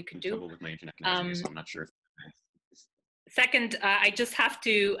we could do. With my internet connection, so I'm not sure. Second, I do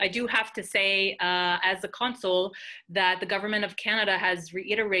have to say, as a consul, that the government of Canada has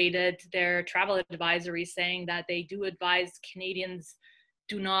reiterated their travel advisory, saying that they do advise Canadians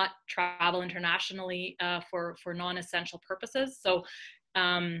do not travel internationally for non-essential purposes. So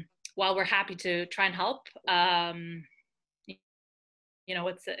while we're happy to try and help,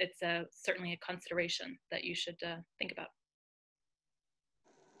 it's certainly a consideration that you should think about.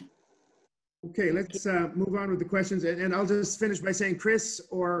 Okay, let's move on with the questions, and I'll just finish by saying, Chris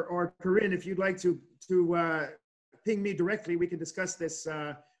or Corinne, if you'd like to ping me directly, we can discuss this,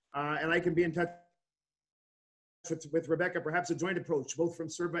 and I can be in touch with Rebecca. Perhaps a joint approach, both from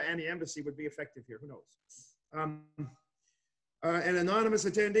CERBA and the embassy, would be effective here. Who knows? An anonymous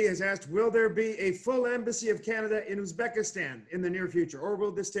attendee has asked, will there be a full embassy of Canada in Uzbekistan in the near future, or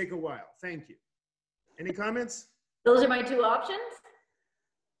will this take a while? Thank you. Any comments? Those are my two options.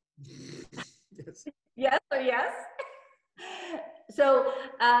 Yes. Yes or yes. So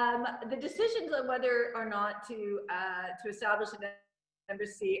the decisions on whether or not to establish an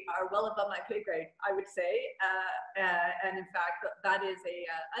embassy are well above my pay grade, I would say, and in fact that is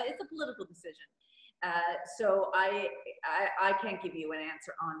it's a political decision. So I can't give you an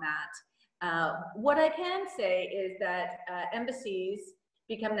answer on that. What I can say is that embassies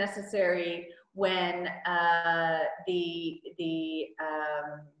become necessary when the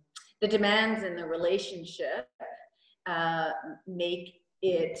demands in the relationship make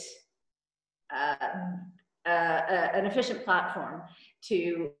it an efficient platform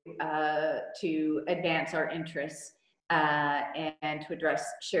to advance our interests and to address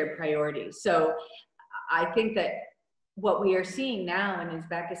shared priorities. So I think that what we are seeing now in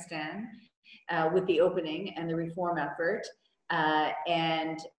Uzbekistan with the opening and the reform effort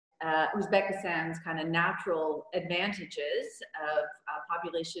and Uzbekistan's kind of natural advantages of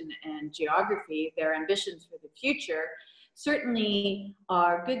population and geography, their ambitions for the future, certainly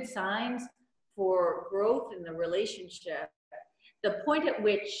are good signs for growth in the relationship. The point at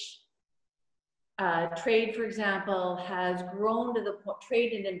which trade, for example, has grown to the point,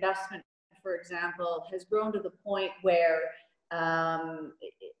 trade and investment, for example, has grown to the point where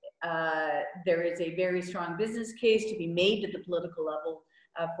there is a very strong business case to be made at the political level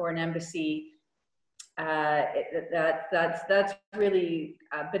for an embassy. That's really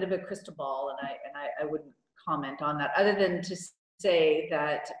a bit of a crystal ball, and I wouldn't comment on that, other than to say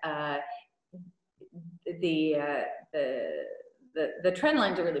that the trend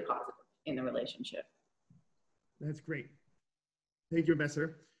lines are really positive in the relationship. That's great. Thank you,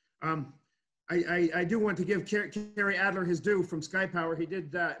 Ambassador. I do want to give Kerry Adler his due from Sky Power. He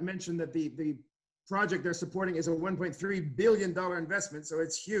did mention that the project they're supporting is a $1.3 billion investment, so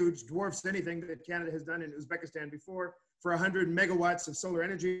it's huge, dwarfs anything that Canada has done in Uzbekistan before, for 100 megawatts of solar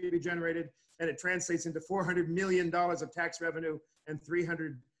energy to be generated, and it translates into $400 million of tax revenue and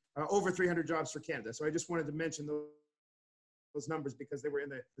over 300 jobs for Canada. So I just wanted to mention those numbers because they were in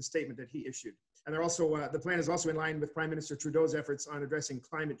the statement that he issued. And they're also, the plan is also in line with Prime Minister Trudeau's efforts on addressing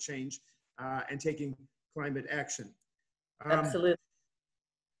climate change and taking climate action. Absolutely.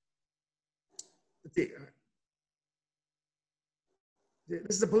 Let's see.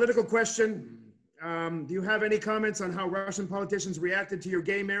 This is a political question. Do you have any comments on how Russian politicians reacted to your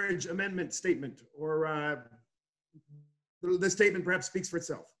gay marriage amendment statement, or the statement perhaps speaks for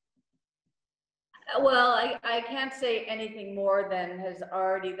itself? Well, I can't say anything more than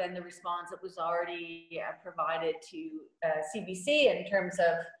the response that was already provided to CBC in terms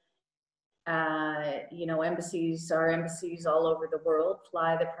of, you know, our embassies all over the world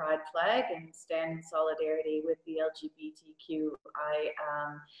fly the pride flag and stand in solidarity with the LGBTQI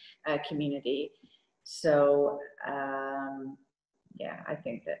community. So, yeah, I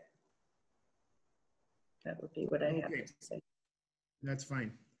think that would be what I have to say. That's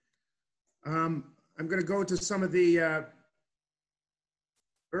fine. I'm going to go to some of the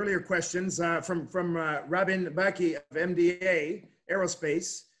earlier questions from Rabin Baki of MDA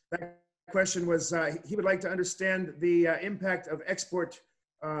Aerospace. That question was, he would like to understand the impact of export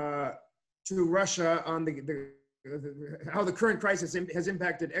to Russia on how the current crisis has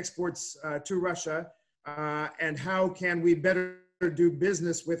impacted exports to Russia, and how can we better do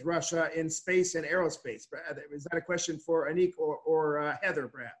business with Russia in space and aerospace? Is that a question for Anik or Heather,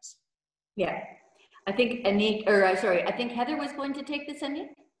 perhaps? Yeah, I think I think Heather was going to take this, Anik.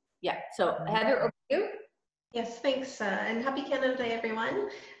 Yeah, so Heather, over to you. Yes, thanks, and happy Canada Day, everyone.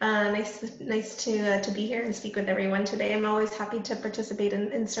 Nice to be here and speak with everyone today. I'm always happy to participate in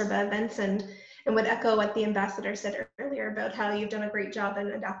CERBA events, and would echo what the ambassador said earlier about how you've done a great job in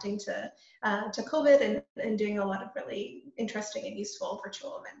adapting to COVID and doing a lot of really interesting and useful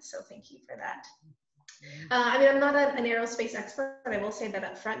virtual events. So thank you for that. I mean, I'm not an aerospace expert, I will say that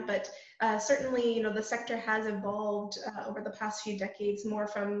up front, but certainly, you know, the sector has evolved over the past few decades more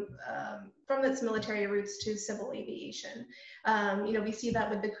from its military roots to civil aviation. You know, we see that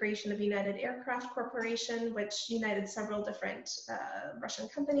with the creation of United Aircraft Corporation, which united several different Russian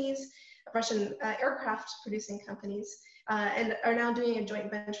aircraft producing companies, and are now doing a joint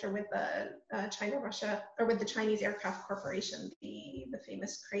venture with with the Chinese Aircraft Corporation, the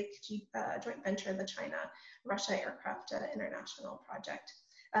famous CRAIC joint venture, the China-Russia Aircraft International Project,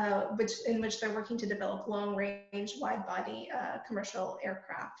 in which they're working to develop long-range, wide-body commercial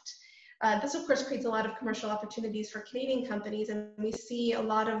aircraft. This, of course, creates a lot of commercial opportunities for Canadian companies, and we see a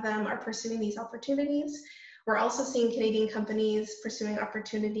lot of them are pursuing these opportunities. We're also seeing Canadian companies pursuing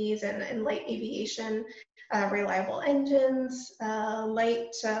opportunities in light aviation, reliable engines,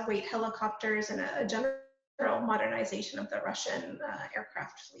 lightweight helicopters, and a general modernization of the Russian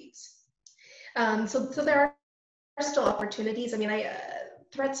aircraft fleets. So there are still opportunities. I mean,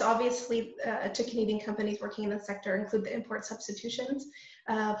 threats obviously to Canadian companies working in the sector include the import substitutions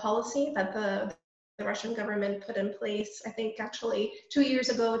policy that the Russian government put in place, I think actually 2 years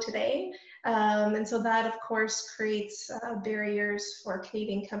ago today. And so that, of course, creates barriers for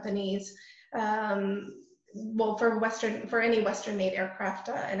Canadian companies, well, for any Western-made aircraft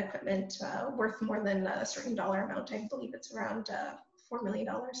and equipment worth more than a certain dollar amount. I believe it's around $4 million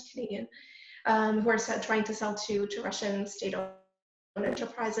Canadian. who are trying to sell to Russian state-owned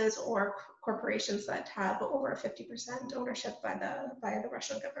enterprises or corporations that have over 50% ownership by the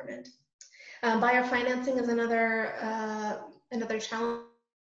Russian government. Buyer financing is another challenge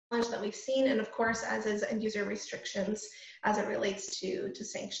that we've seen, and of course, as is end user restrictions as it relates to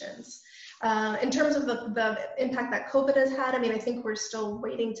sanctions. In terms of the impact that COVID has had, I mean, I think we're still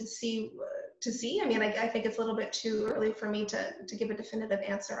waiting to see. I mean, I think it's a little bit too early for me to give a definitive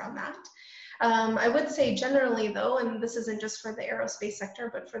answer on that. I would say generally though, and this isn't just for the aerospace sector,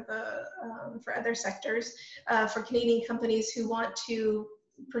 but for other sectors, for Canadian companies who want to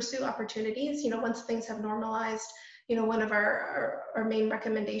pursue opportunities, once things have normalized, one of our main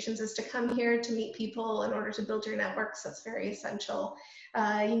recommendations is to come here to meet people in order to build your networks. That's very essential.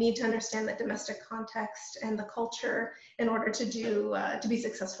 You need to understand the domestic context and the culture in order to be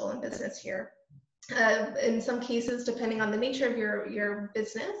successful in business here. In some cases, depending on the nature of your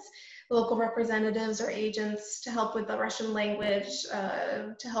business, local representatives or agents to help with the Russian language,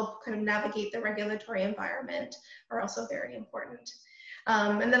 to help kind of navigate the regulatory environment are also very important.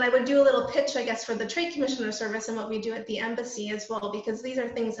 And then I would do a little pitch, I guess, for the Trade Commissioner Service and what we do at the embassy as well, because these are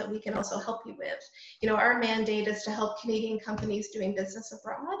things that we can also help you with. Our mandate is to help Canadian companies doing business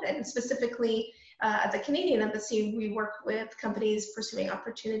abroad, and specifically at the Canadian embassy, we work with companies pursuing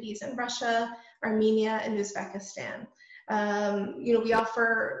opportunities in Russia, Armenia, and Uzbekistan. We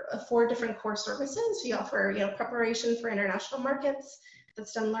offer 4 different core services. We offer, preparation for international markets.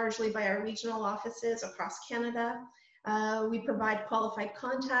 That's done largely by our regional offices across Canada. We provide qualified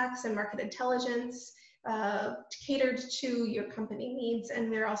contacts and market intelligence catered to your company needs, and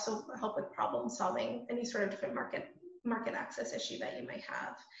we also help with problem solving any sort of different market access issue that you might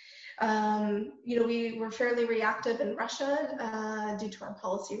have. We were fairly reactive in Russia due to our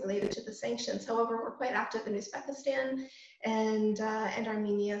policy related to the sanctions. However, we're quite active in Uzbekistan and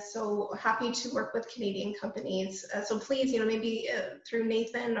Armenia. So happy to work with Canadian companies. So please, maybe through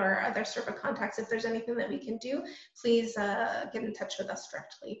Nathan or other CERBA contacts, if there's anything that we can do, please get in touch with us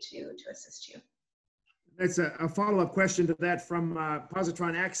directly to assist you. That's a follow-up question to that from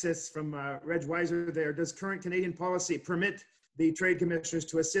Positron Access from Reg Weiser there. Does current Canadian policy permit the trade commissioners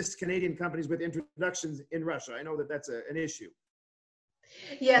to assist Canadian companies with introductions in Russia? I know that that's an issue.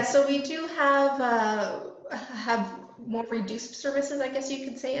 Yeah, so we do have more reduced services, I guess you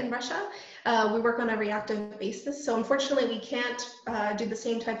could say, in Russia. We work on a reactive basis. So unfortunately, we can't do the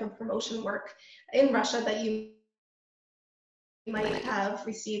same type of promotion work in Russia that you might have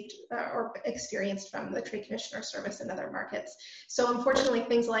received or experienced from the Trade Commissioner Service in other markets. So unfortunately,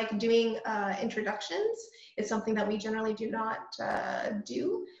 things like doing introductions is something that we generally do not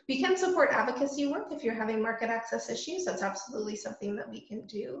do. We can support advocacy work if you're having market access issues. That's absolutely something that we can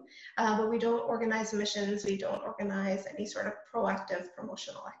do. But we don't organize missions. We don't organize any sort of proactive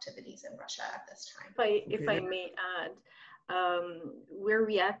promotional activities in Russia at this time. If I may add, we're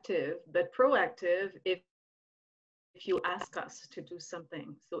reactive, but proactive if you ask us to do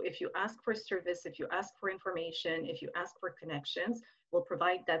something. So if you ask for service, if you ask for information, if you ask for connections, we'll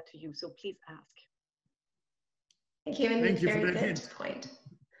provide that to you. So please ask. Thank you. And Thank you very for that good hint. point.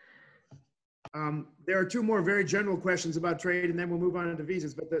 There are 2 more very general questions about trade, and then we'll move on to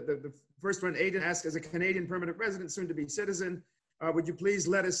visas. But the first one, Aidan asks, as a Canadian permanent resident, soon to be citizen, would you please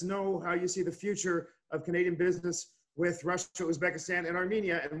let us know how you see the future of Canadian business with Russia, Uzbekistan, and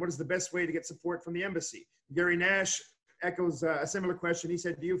Armenia, and what is the best way to get support from the embassy? Gary Nash echoes a similar question. He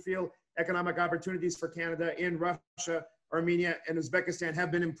said, do you feel economic opportunities for Canada in Russia, Armenia, and Uzbekistan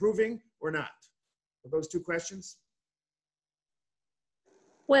have been improving or not? Are those 2 questions?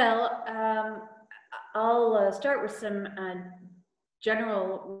 Well, I'll start with some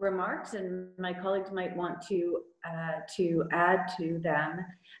general remarks, and my colleagues might want to add to them.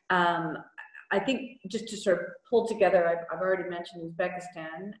 I think just to sort of pull together, I've already mentioned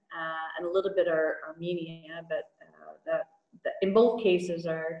Uzbekistan and a little bit Armenia, but in both cases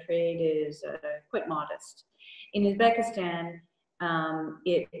our trade is quite modest. In Uzbekistan,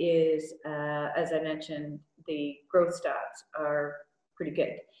 it is, as I mentioned, the growth stats are pretty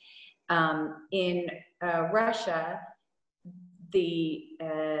good. In Russia, the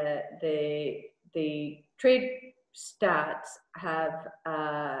trade stats have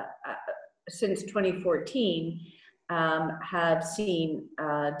since 2014 have seen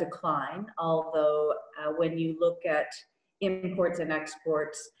decline, although when you look at imports and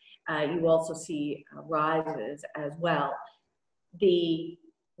exports, you also see rises as well. The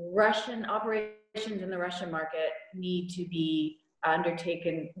Russian operations in the Russian market need to be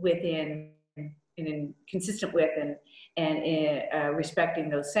undertaken consistent with and respecting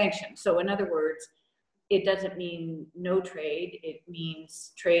those sanctions. So in other words, it doesn't mean no trade. It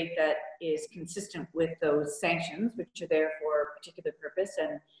means trade that is consistent with those sanctions, which are there for a particular purpose,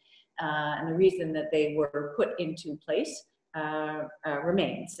 and the reason that they were put into place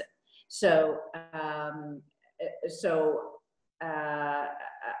remains. So, so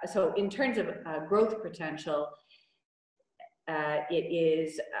in terms of growth potential, it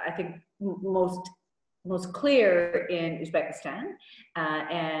is, I think, most clear in Uzbekistan,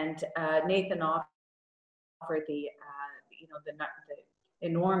 and Nathan offered the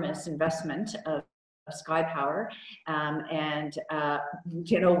enormous investment of Sky Power, and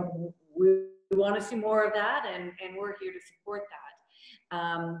we want to see more of that, and we're here to support that.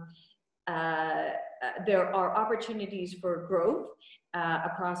 There are opportunities for growth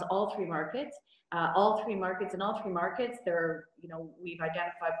across all three markets. In all three markets, there are, we've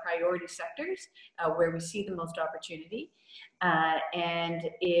identified priority sectors where we see the most opportunity. And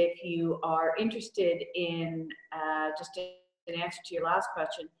if you are interested in, just in answer to your last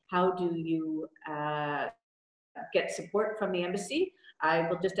question, how do you get support from the embassy? I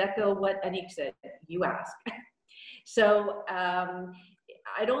will just echo what Anik said, you ask. So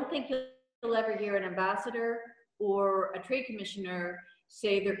I don't think you'll ever hear an ambassador or a trade commissioner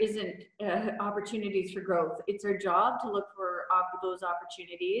say there isn't opportunities for growth. It's our job to look for those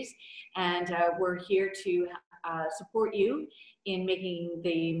opportunities, and we're here to support you in making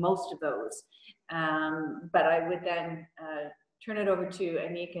the most of those. But I would then turn it over to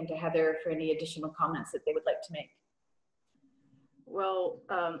Anik and to Heather for any additional comments that they would like to make. Well,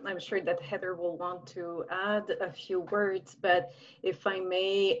 I'm sure that Heather will want to add a few words, but if I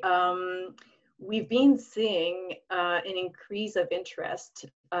may, we've been seeing an increase of interest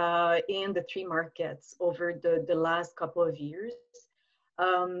in the three markets over the last couple of years.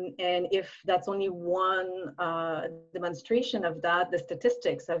 And if that's only one demonstration of that, the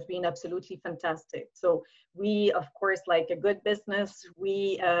statistics have been absolutely fantastic. So we, of course, like a good business,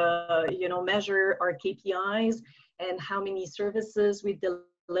 we measure our KPIs and how many services we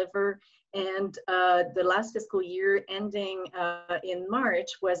deliver. And the last fiscal year ending in March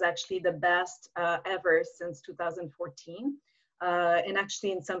was actually the best ever since 2014. And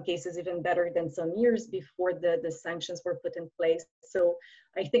actually in some cases even better than some years before the sanctions were put in place. So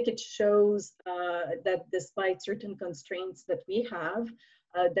I think it shows that despite certain constraints that we have,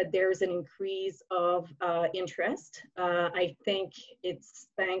 that there's an increase of interest. I think it's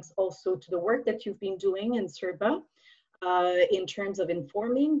thanks also to the work that you've been doing in CERBA in terms of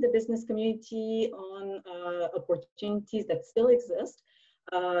informing the business community on opportunities that still exist.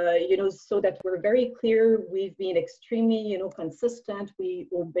 So that we're very clear. We've been extremely, consistent. We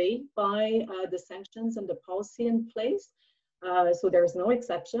obey by the sanctions and the policy in place. So there's no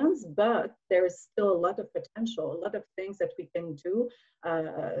exceptions, but there's still a lot of potential, a lot of things that we can do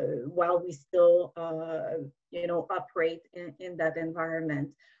while we still, operate in that environment.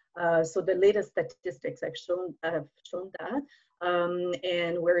 So the latest statistics have shown that,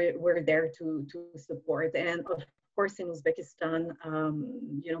 and we're there to support. And of course, in Uzbekistan,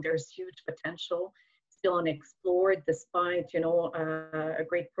 there's huge potential still unexplored, despite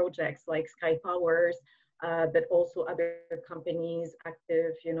great projects like Sky Powers, but also other companies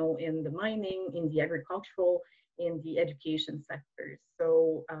active, in the mining, in the agricultural, in the education sectors.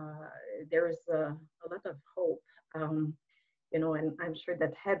 So there's a lot of hope. And I'm sure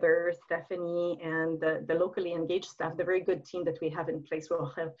that Heather, Stephanie, and the locally engaged staff, the very good team that we have in place,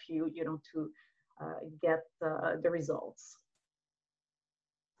 will help you, to get the results.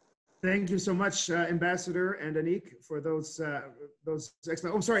 Thank you so much, Ambassador and Anik, for those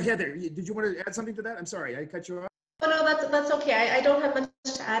excellent. Oh, sorry, Heather, did you want to add something to that? I'm sorry, I cut you off. Oh, no, that's okay. I don't have much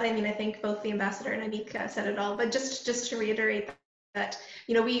to add. I mean, I think both the Ambassador and Anik said it all, but just to reiterate that,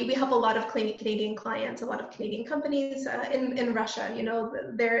 we help a lot of Canadian clients, a lot of Canadian companies in Russia.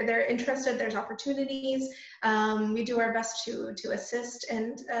 They're interested. There's opportunities. We do our best to assist.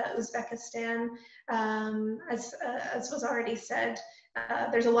 And Uzbekistan, as was already said,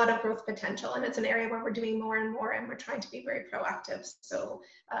 there's a lot of growth potential, and it's an area where we're doing more and more, and we're trying to be very proactive. So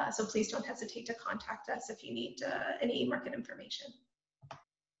please don't hesitate to contact us if you need any market information.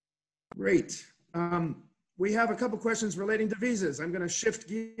 Great. We have a couple questions relating to visas. I'm going to shift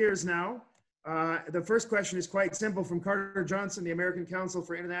gears now. The first question is quite simple, from Carter Johnson, the American Council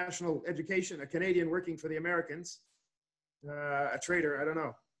for International Education, a Canadian working for the Americans, a trader, I don't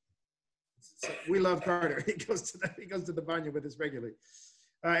know. So we love Carter. He goes to the Banya with us regularly.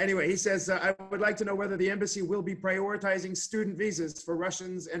 Anyway, he says, I would like to know whether the embassy will be prioritizing student visas for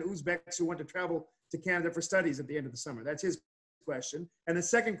Russians and Uzbeks who want to travel to Canada for studies at the end of the summer. That's his question. And the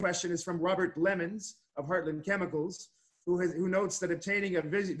second question is from Robert Lemons of Heartland Chemicals, who notes that obtaining a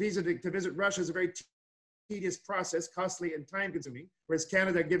visa to visit Russia is a very tedious process, costly and time consuming, whereas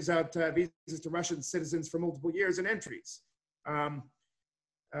Canada gives out visas to Russian citizens for multiple years and entries.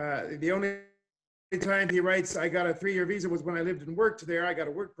 The only time he writes, I got a 3-year visa was when I lived and worked there. I got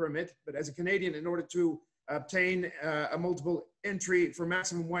a work permit, but as a Canadian, in order to obtain a multiple entry for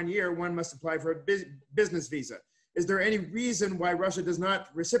maximum 1 year, one must apply for a business visa. Is there any reason why Russia does not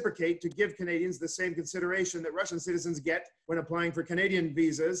reciprocate to give Canadians the same consideration that Russian citizens get when applying for Canadian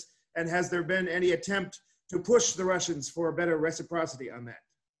visas? And has there been any attempt to push the Russians for a better reciprocity on that?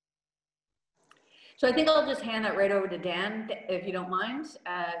 So I think I'll just hand that right over to Dan, if you don't mind,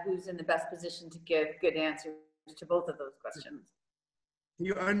 who's in the best position to give good answers to both of those questions. Can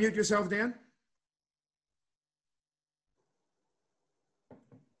you unmute yourself, Dan?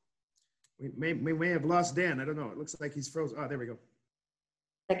 We may have lost Dan. I don't know. It looks like he's frozen. Oh, there we go.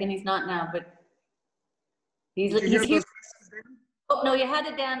 Second, he's not now, but he's here. Oh, no, you had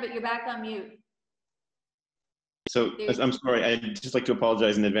it, Dan, but you're back on mute. So I'm sorry. I'd just like to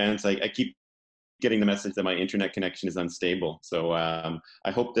apologize in advance. I keep getting the message that my internet connection is unstable. So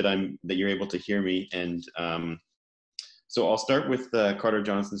I hope that you're able to hear me. And so I'll start with Carter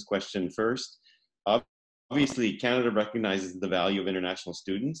Johnson's question first. Obviously, Canada recognizes the value of international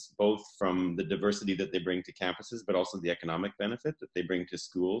students, both from the diversity that they bring to campuses, but also the economic benefit that they bring to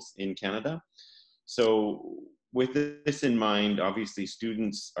schools in Canada. So with this in mind, obviously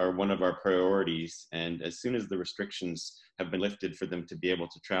students are one of our priorities, and as soon as the restrictions have been lifted for them to be able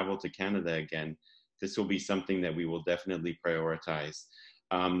to travel to Canada again, this will be something that we will definitely prioritize.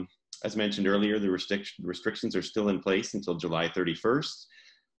 As mentioned earlier, the restrictions are still in place until July 31st.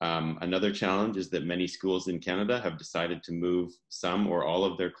 Another challenge is that many schools in Canada have decided to move some or all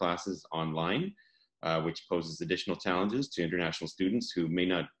of their classes online, which poses additional challenges to international students who may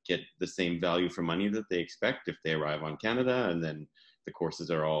not get the same value for money that they expect if they arrive on Canada and then the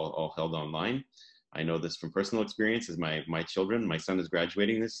courses are all held online. I know this from personal experience as my son is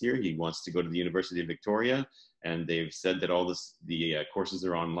graduating this year. He wants to go to the University of Victoria, and they've said that all the courses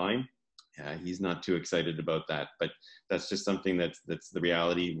are online. He's not too excited about that, but that's just something that's the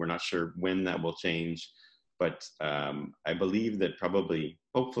reality. We're not sure when that will change, but I believe that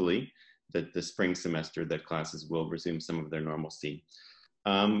hopefully, that the spring semester that classes will resume some of their normalcy.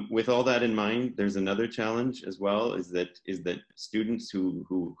 With all that in mind, there's another challenge as well, is that students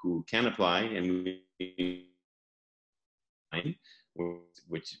who can apply and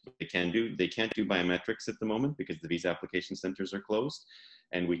which they can't do biometrics at the moment because the visa application centers are closed,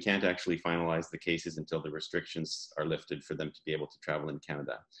 and we can't actually finalize the cases until the restrictions are lifted for them to be able to travel in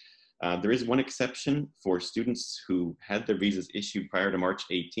Canada. There is one exception for students who had their visas issued prior to March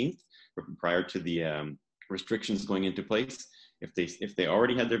 18th, prior to the restrictions going into place. If they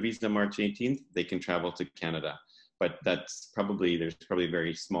already had their visa on March 18th, they can travel to Canada. But there's probably a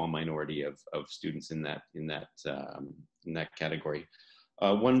very small minority of students in that category.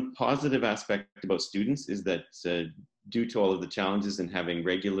 One positive aspect about students is that due to all of the challenges in having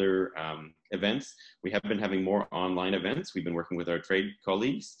regular events, we have been having more online events. We've been working with our trade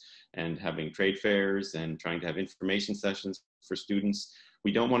colleagues and having trade fairs and trying to have information sessions for students.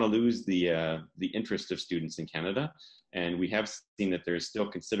 We don't want to lose the interest of students in Canada, and we have seen that there is still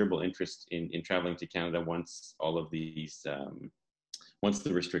considerable interest in traveling to Canada once all of these, once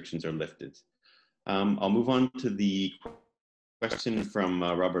the restrictions are lifted. I'll move on to the question from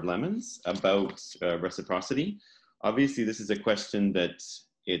Robert Lemons about reciprocity. Obviously, this is a question that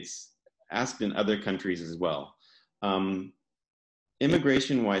it's asked in other countries as well.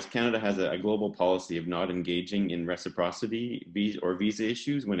 Immigration-wise, Canada has a global policy of not engaging in reciprocity visa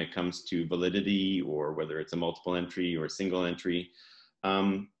issues when it comes to validity, or whether it's a multiple entry or a single entry.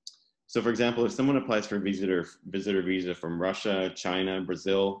 So for example, if someone applies for a visitor visa from Russia, China,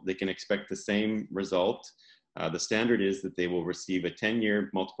 Brazil, they can expect the same result. The standard is that they will receive a 10-year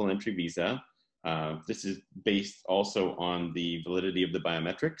multiple entry visa. This is based also on the validity of the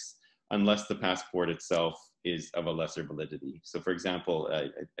biometrics, unless the passport itself is of a lesser validity. So for example,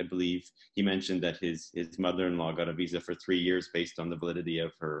 I believe he mentioned that his mother-in-law got a visa for 3 years based on the validity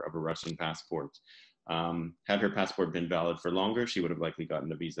of a Russian passport. Had her passport been valid for longer, she would have likely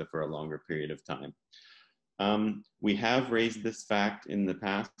gotten a visa for a longer period of time. We have raised this fact in the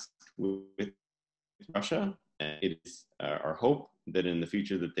past with Russia. It is our hope that in the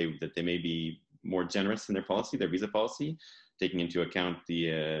future that they may be more generous in their visa policy, taking into account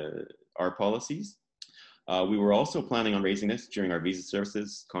our policies. We were also planning on raising this during our visa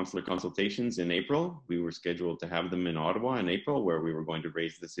services consular consultations in April. We were scheduled to have them in Ottawa in April, where we were going to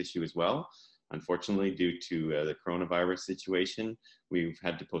raise this issue as well. Unfortunately, due to the coronavirus situation, we've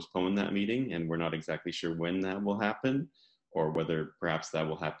had to postpone that meeting, and we're not exactly sure when that will happen. or whether perhaps that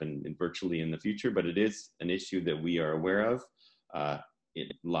will happen virtually in the future, but it is an issue that we are aware of.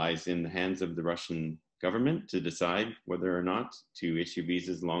 It lies in the hands of the Russian government to decide whether or not to issue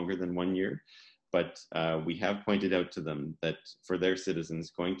visas longer than 1 year. But we have pointed out to them that for their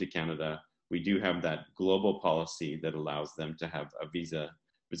citizens going to Canada, we do have that global policy that allows them to have a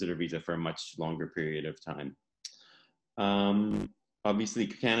visitor visa for a much longer period of time. Obviously,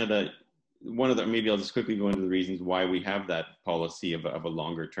 Canada, maybe I'll just quickly go into the reasons why we have that policy of a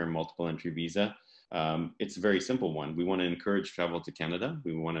longer term multiple entry visa. It's a very simple one. We want to encourage travel to Canada.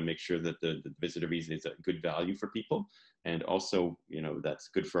 We want to make sure that the visitor visa is a good value for people. And also, that's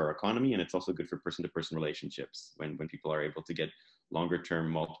good for our economy, and it's also good for person-to-person relationships. When people are able to get longer-term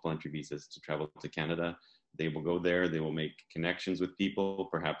multiple entry visas to travel to Canada, they will go there, they will make connections with people,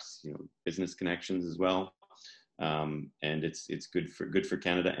 perhaps business connections as well. And it's good for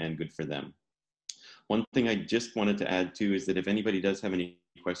Canada and good for them. One thing I just wanted to add too is that if anybody does have any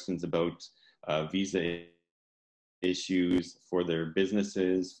questions about visa issues for their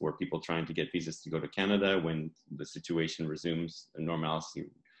businesses, for people trying to get visas to go to Canada when the situation resumes,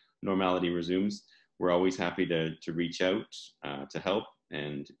 normality resumes, we're always happy to reach out to help,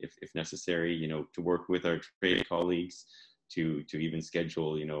 and if necessary, to work with our trade colleagues to even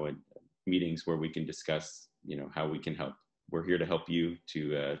schedule, meetings where we can discuss, how we can help. We're here to help you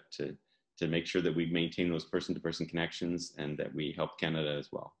to make sure that we maintain those person-to-person connections and that we help Canada as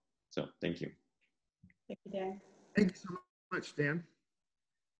well. So thank you. Thank you, Dan. Thank you so much, Dan.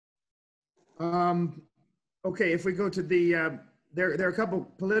 Okay, if we go to the, there are a couple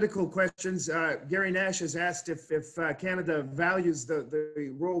political questions. Gary Nash has asked if Canada values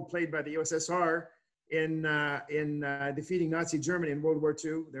the role played by the USSR in defeating Nazi Germany in World War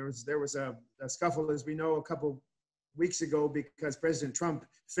II. There was a scuffle, as we know, a couple weeks ago because President Trump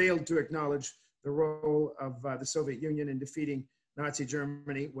failed to acknowledge the role of the Soviet Union in defeating Nazi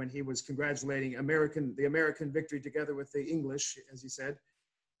Germany when he was congratulating the American victory together with the English, as he said.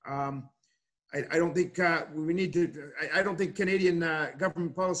 I don't think we need to. I don't think Canadian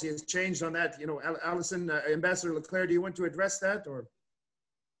government policy has changed on that. Alison, Ambassador LeClaire, do you want to address that, or?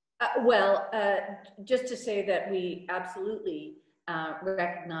 Well, just to say that we absolutely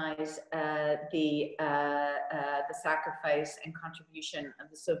recognize the sacrifice and contribution of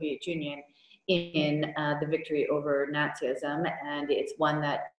the Soviet Union in the victory over Nazism, and it's one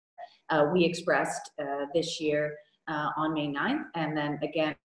that we expressed this year on May 9th, and then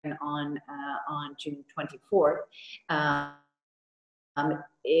again on June 24th.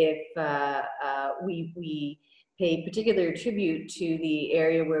 We pay particular tribute to the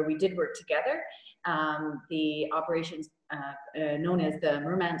area where we did work together, the operations known as the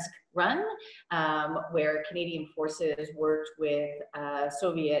Murmansk Run, where Canadian forces worked with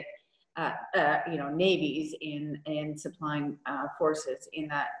Soviet navies in supplying forces in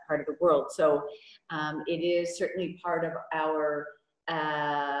that part of the world. So it is certainly part of our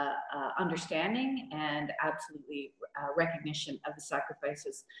understanding and absolutely recognition of the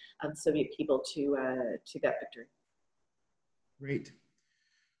sacrifices of the Soviet people to that victory. Great.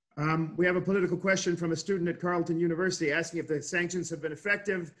 We have a political question from a student at Carleton University asking if the sanctions have been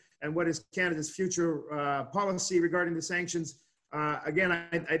effective and what is Canada's future policy regarding the sanctions. Again,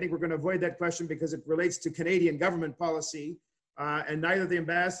 I think we're going to avoid that question because it relates to Canadian government policy, and neither the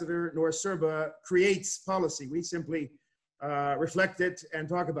ambassador nor CERBA creates policy. We simply reflect it and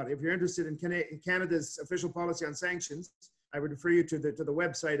talk about it. If you're interested in Canada's official policy on sanctions, I would refer you to the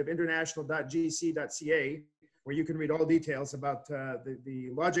website of international.gc.ca, where you can read all details about the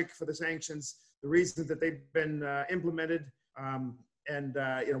logic for the sanctions, the reasons that they've been implemented, and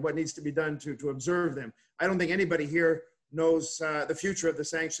what needs to be done to observe them. I don't think anybody here knows the future of the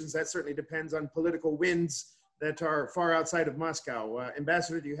sanctions. That certainly depends on political winds that are far outside of Moscow.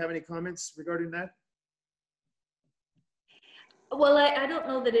 Ambassador, do you have any comments regarding that? Well, I don't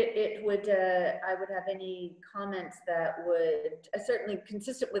know that I would have any comments that would, certainly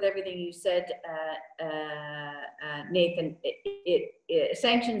consistent with everything you said, Nathan,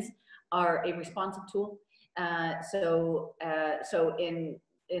 sanctions are a responsive tool. So in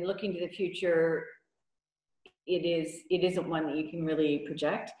looking to the future, it isn't one that you can really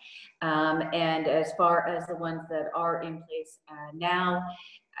project. And as far as the ones that are in place now,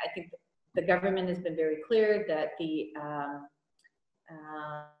 I think the government has been very clear that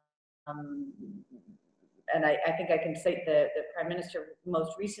and I think I can cite the Prime Minister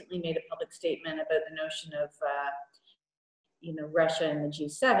most recently made a public statement about the notion of Russia and the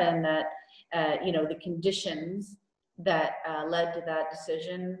G7, that the conditions that led to that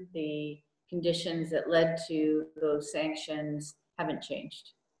decision, the conditions that led to those sanctions haven't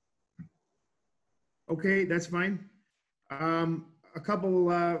changed. Okay, that's fine. A couple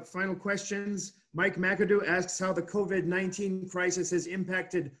final questions. Mike McAdoo asks how the COVID-19 crisis has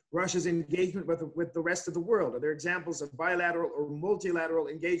impacted Russia's engagement with the rest of the world. Are there examples of bilateral or multilateral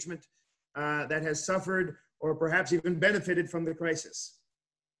engagement that has suffered or perhaps even benefited from the crisis?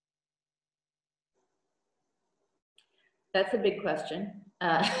 That's a big question.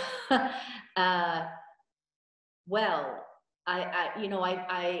 Well,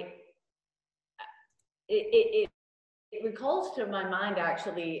 it recalls to my mind,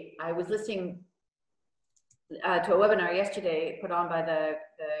 actually, I was listening to a webinar yesterday put on by the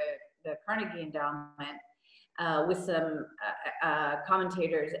Carnegie Endowment with some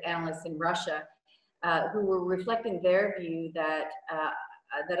commentators, analysts in Russia, who were reflecting their view that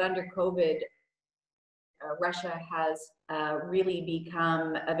under COVID, Russia has really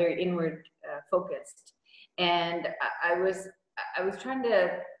become a very inward focused. And I was trying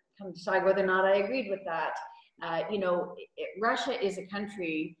to decide whether or not I agreed with that. Russia is a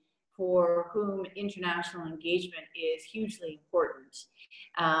country for whom international engagement is hugely important,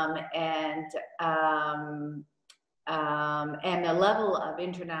 and the level of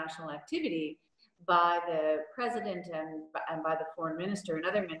international activity by the president and by the foreign minister and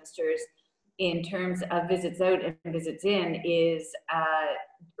other ministers in terms of visits out and visits in is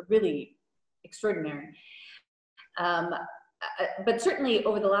really extraordinary. But certainly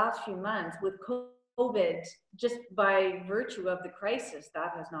over the last few months with COVID, just by virtue of the crisis,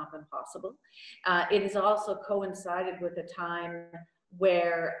 that has not been possible. It has also coincided with a time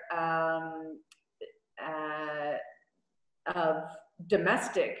where of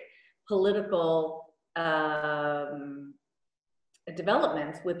domestic political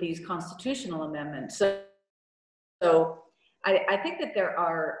developments with these constitutional amendments. So I think that there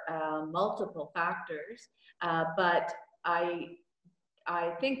are multiple factors, but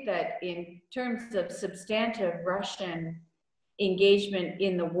I think that in terms of substantive Russian engagement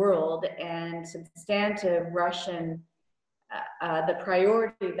in the world and substantive Russian, the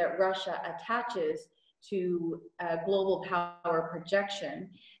priority that Russia attaches to global power projection,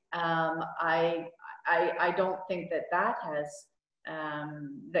 I don't think that has,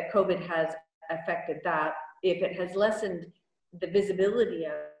 that COVID has affected that. If it has lessened the visibility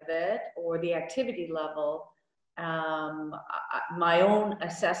of it or the activity level, my own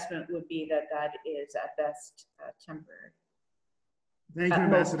assessment would be that that is at best temporary. Thank you,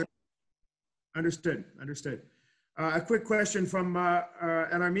 Ambassador. Understood, understood. A quick question from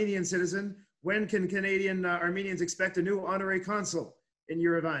an Armenian citizen. When can Canadian Armenians expect a new honorary consul in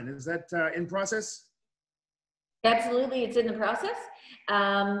Yerevan? Is that in process? Absolutely, it's in the process.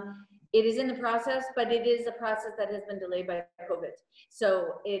 It is in the process, but it is a process that has been delayed by COVID.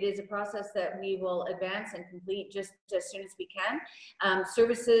 So it is a process that we will advance and complete just as soon as we can.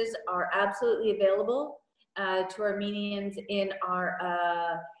 Services are absolutely available to Armenians in our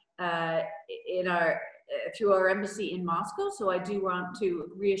through our embassy in Moscow. So I do want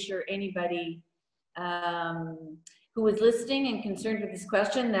to reassure anybody who is listening and concerned with this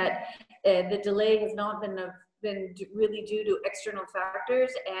question that the delay has not been really due to external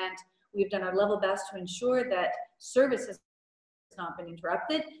factors, and we've done our level best to ensure that service has not been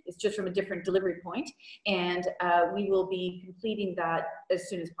interrupted. It's just from a different delivery point, and we will be completing that as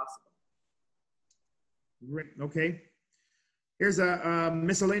soon as possible. Great. Okay. Here's a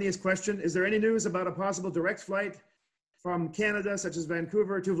miscellaneous question. Is there any news about a possible direct flight from Canada, such as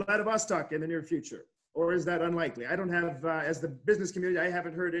Vancouver, to Vladivostok in the near future? Or is that unlikely? I don't have, as the business community, I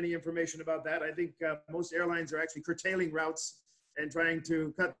haven't heard any information about that. I think most airlines are actually curtailing routes and trying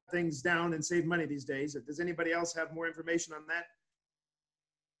to cut things down and save money these days. Does anybody else have more information on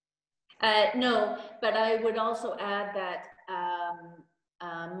that? No, but I would also add that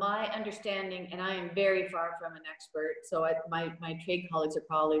my understanding, and I am very far from an expert, so my trade colleagues are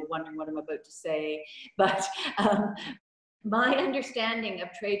probably wondering what I'm about to say, but my understanding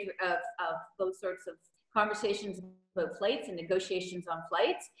of trade, of those sorts of conversations about flights and negotiations on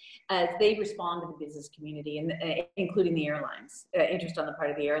flights, they respond to the business community, and including the airlines, interest on the part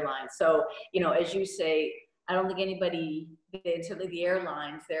of the airlines. So, you know, as you say, I don't think anybody, certainly the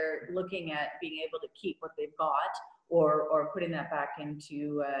airlines, they're looking at being able to keep what they've got or putting that back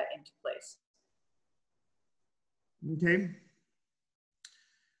into place. Okay.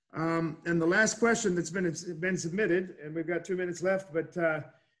 And the last question that's been submitted, and we've got 2 minutes left, but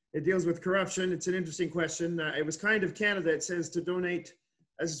it deals with corruption. It's an interesting question. It was Kind of Canada. It says to donate,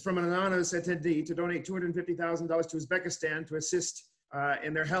 this is from an anonymous attendee, to donate $250,000 to Uzbekistan to assist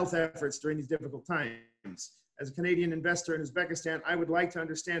in their health efforts during these difficult times. As a Canadian investor in Uzbekistan, I would like to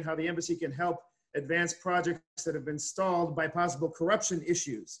understand how the embassy can help advance projects that have been stalled by possible corruption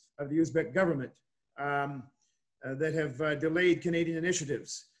issues of the Uzbek government. that have delayed Canadian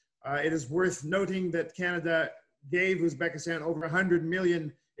initiatives. It is worth noting that Canada gave Uzbekistan over 100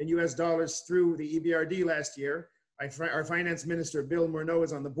 million in US dollars through the EBRD last year. Our finance minister, Bill Murnau,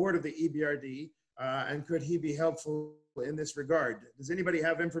 is on the board of the EBRD, and could he be helpful in this regard? Does anybody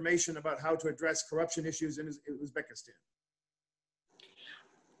have information about how to address corruption issues in Uzbekistan?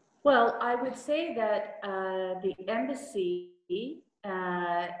 Well, I would say that the embassy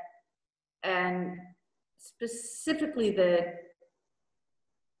and specifically the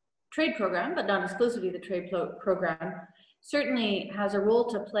trade program, but not exclusively the trade program, certainly has a role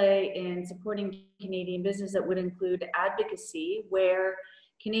to play in supporting Canadian business that would include advocacy, where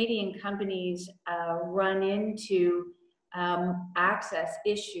Canadian companies run into access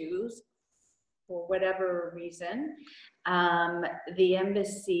issues for whatever reason. The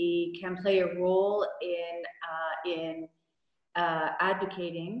embassy can play a role in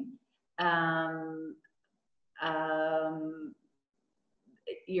advocating.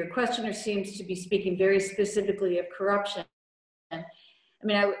 Your questioner seems to be speaking very specifically of corruption. I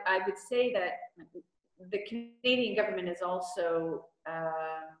mean, I would say that the Canadian government is also,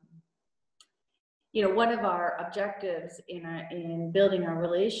 you know, one of our objectives in building our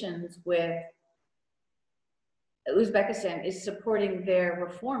relations with Uzbekistan is supporting their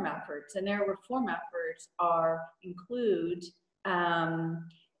reform efforts, and their reform efforts include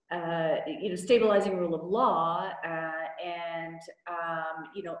you know, stabilizing rule of law and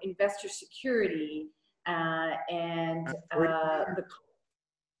you know, investor security and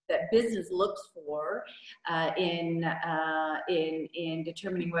that business looks for in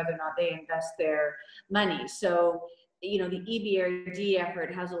determining whether or not they invest their money. So, you know, the EBRD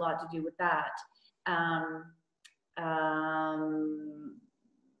effort has a lot to do with that.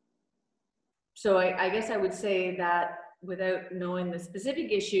 So I guess I would say that without knowing the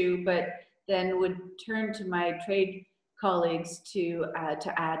specific issue, but then would turn to my trade colleagues to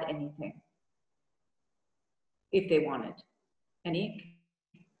add anything if they wanted. Any?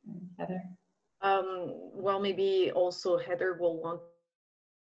 Heather? Well, maybe also Heather will want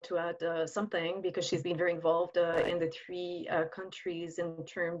to add something, because she's been very involved in the three countries in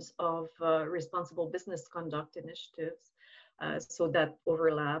terms of responsible business conduct initiatives. So that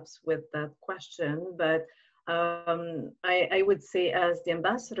overlaps with that question. But I would say, as the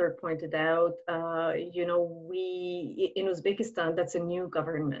ambassador pointed out, you know, we in Uzbekistan, that's a new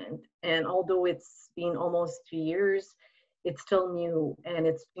government. And although it's been almost 3 years, it's still new and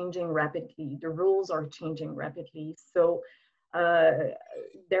it's changing rapidly. The rules are changing rapidly. So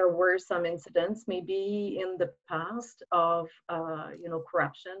there were some incidents maybe in the past of, you know,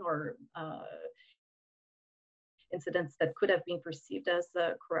 corruption or incidents that could have been perceived as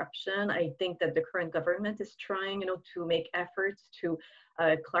corruption. I think that the current government is trying, you know, to make efforts to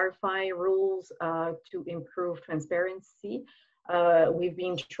clarify rules, to improve transparency. We've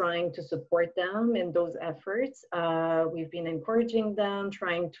been trying to support them in those efforts. We've been encouraging them,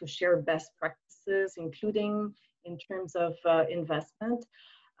 trying to share best practices, including in terms of investment.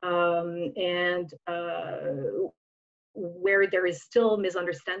 And where there is still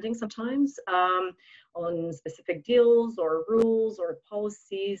misunderstanding sometimes on specific deals or rules or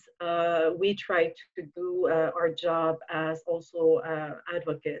policies, we try to do our job as also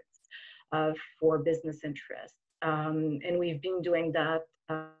advocates for business interests. And we've been doing that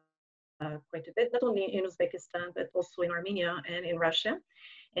quite a bit, not only in Uzbekistan, but also in Armenia and in Russia.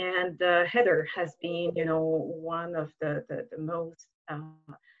 And Heather has been, you know, one of the most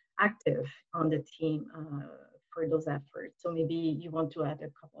active on the team for those efforts. So maybe you want to add a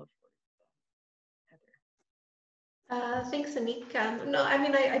couple of words, Heather. Thanks, Anik. No, I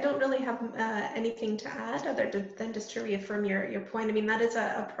mean, I don't really have anything to add other than just to reaffirm your point. I mean, that is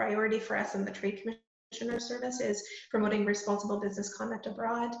a priority for us in the Trade Commissioner Service, is promoting responsible business conduct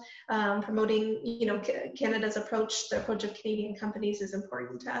abroad, promoting, you know, Canada's approach. The approach of Canadian companies is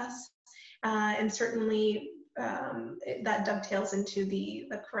important to us, and certainly that dovetails into the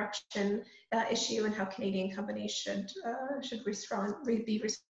corruption issue and how Canadian companies should be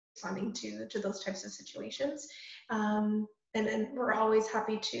responding to those types of situations. And we're always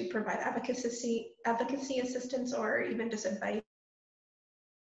happy to provide advocacy assistance or even just advice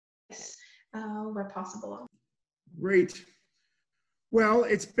where possible. Great. Well,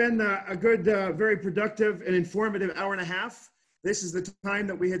 it's been a good, very productive and informative hour and a half. This is the time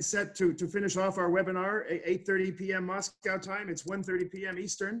that we had set to finish off our webinar at 8:30 p.m. Moscow time. It's 1:30 p.m.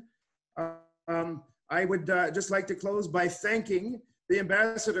 Eastern. I would just like to close by thanking the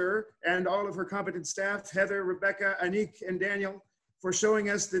ambassador and all of her competent staff, Heather, Rebecca, Anik, and Daniel, for showing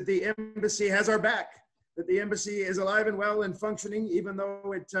us that the embassy has our back. that the embassy is alive and well and functioning, even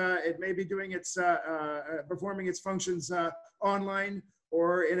though it may be doing its performing its functions online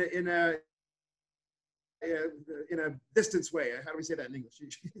or in a distance way. How do we say that in English?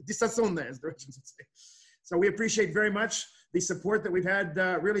 Distancione, as the Russians would say. So we appreciate very much the support that we've had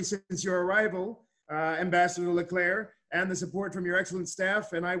really since your arrival, Ambassador LeClaire, and the support from your excellent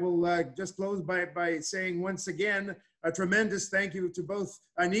staff. And I will just close by saying once again, a tremendous thank you to both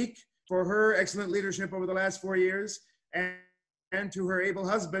Anik for her excellent leadership over the last 4 years, and to her able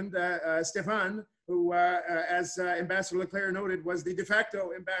husband, Stefan, who, as Ambassador LeClaire noted, was the de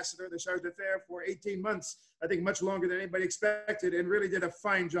facto ambassador, the charge d'affaires, for 18 months, I think much longer than anybody expected, and really did a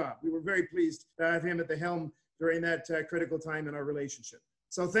fine job. We were very pleased to have him at the helm during that critical time in our relationship.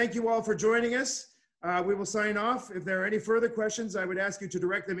 So thank you all for joining us. We will sign off. If there are any further questions, I would ask you to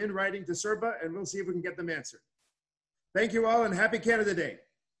direct them in writing to CERBA, and we'll see if we can get them answered. Thank you all, and happy Canada Day.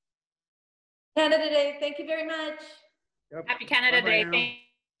 Canada Day, thank you very much. Yep. Happy Canada Day. now.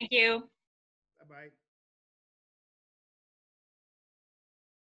 Thank you. Bye-bye.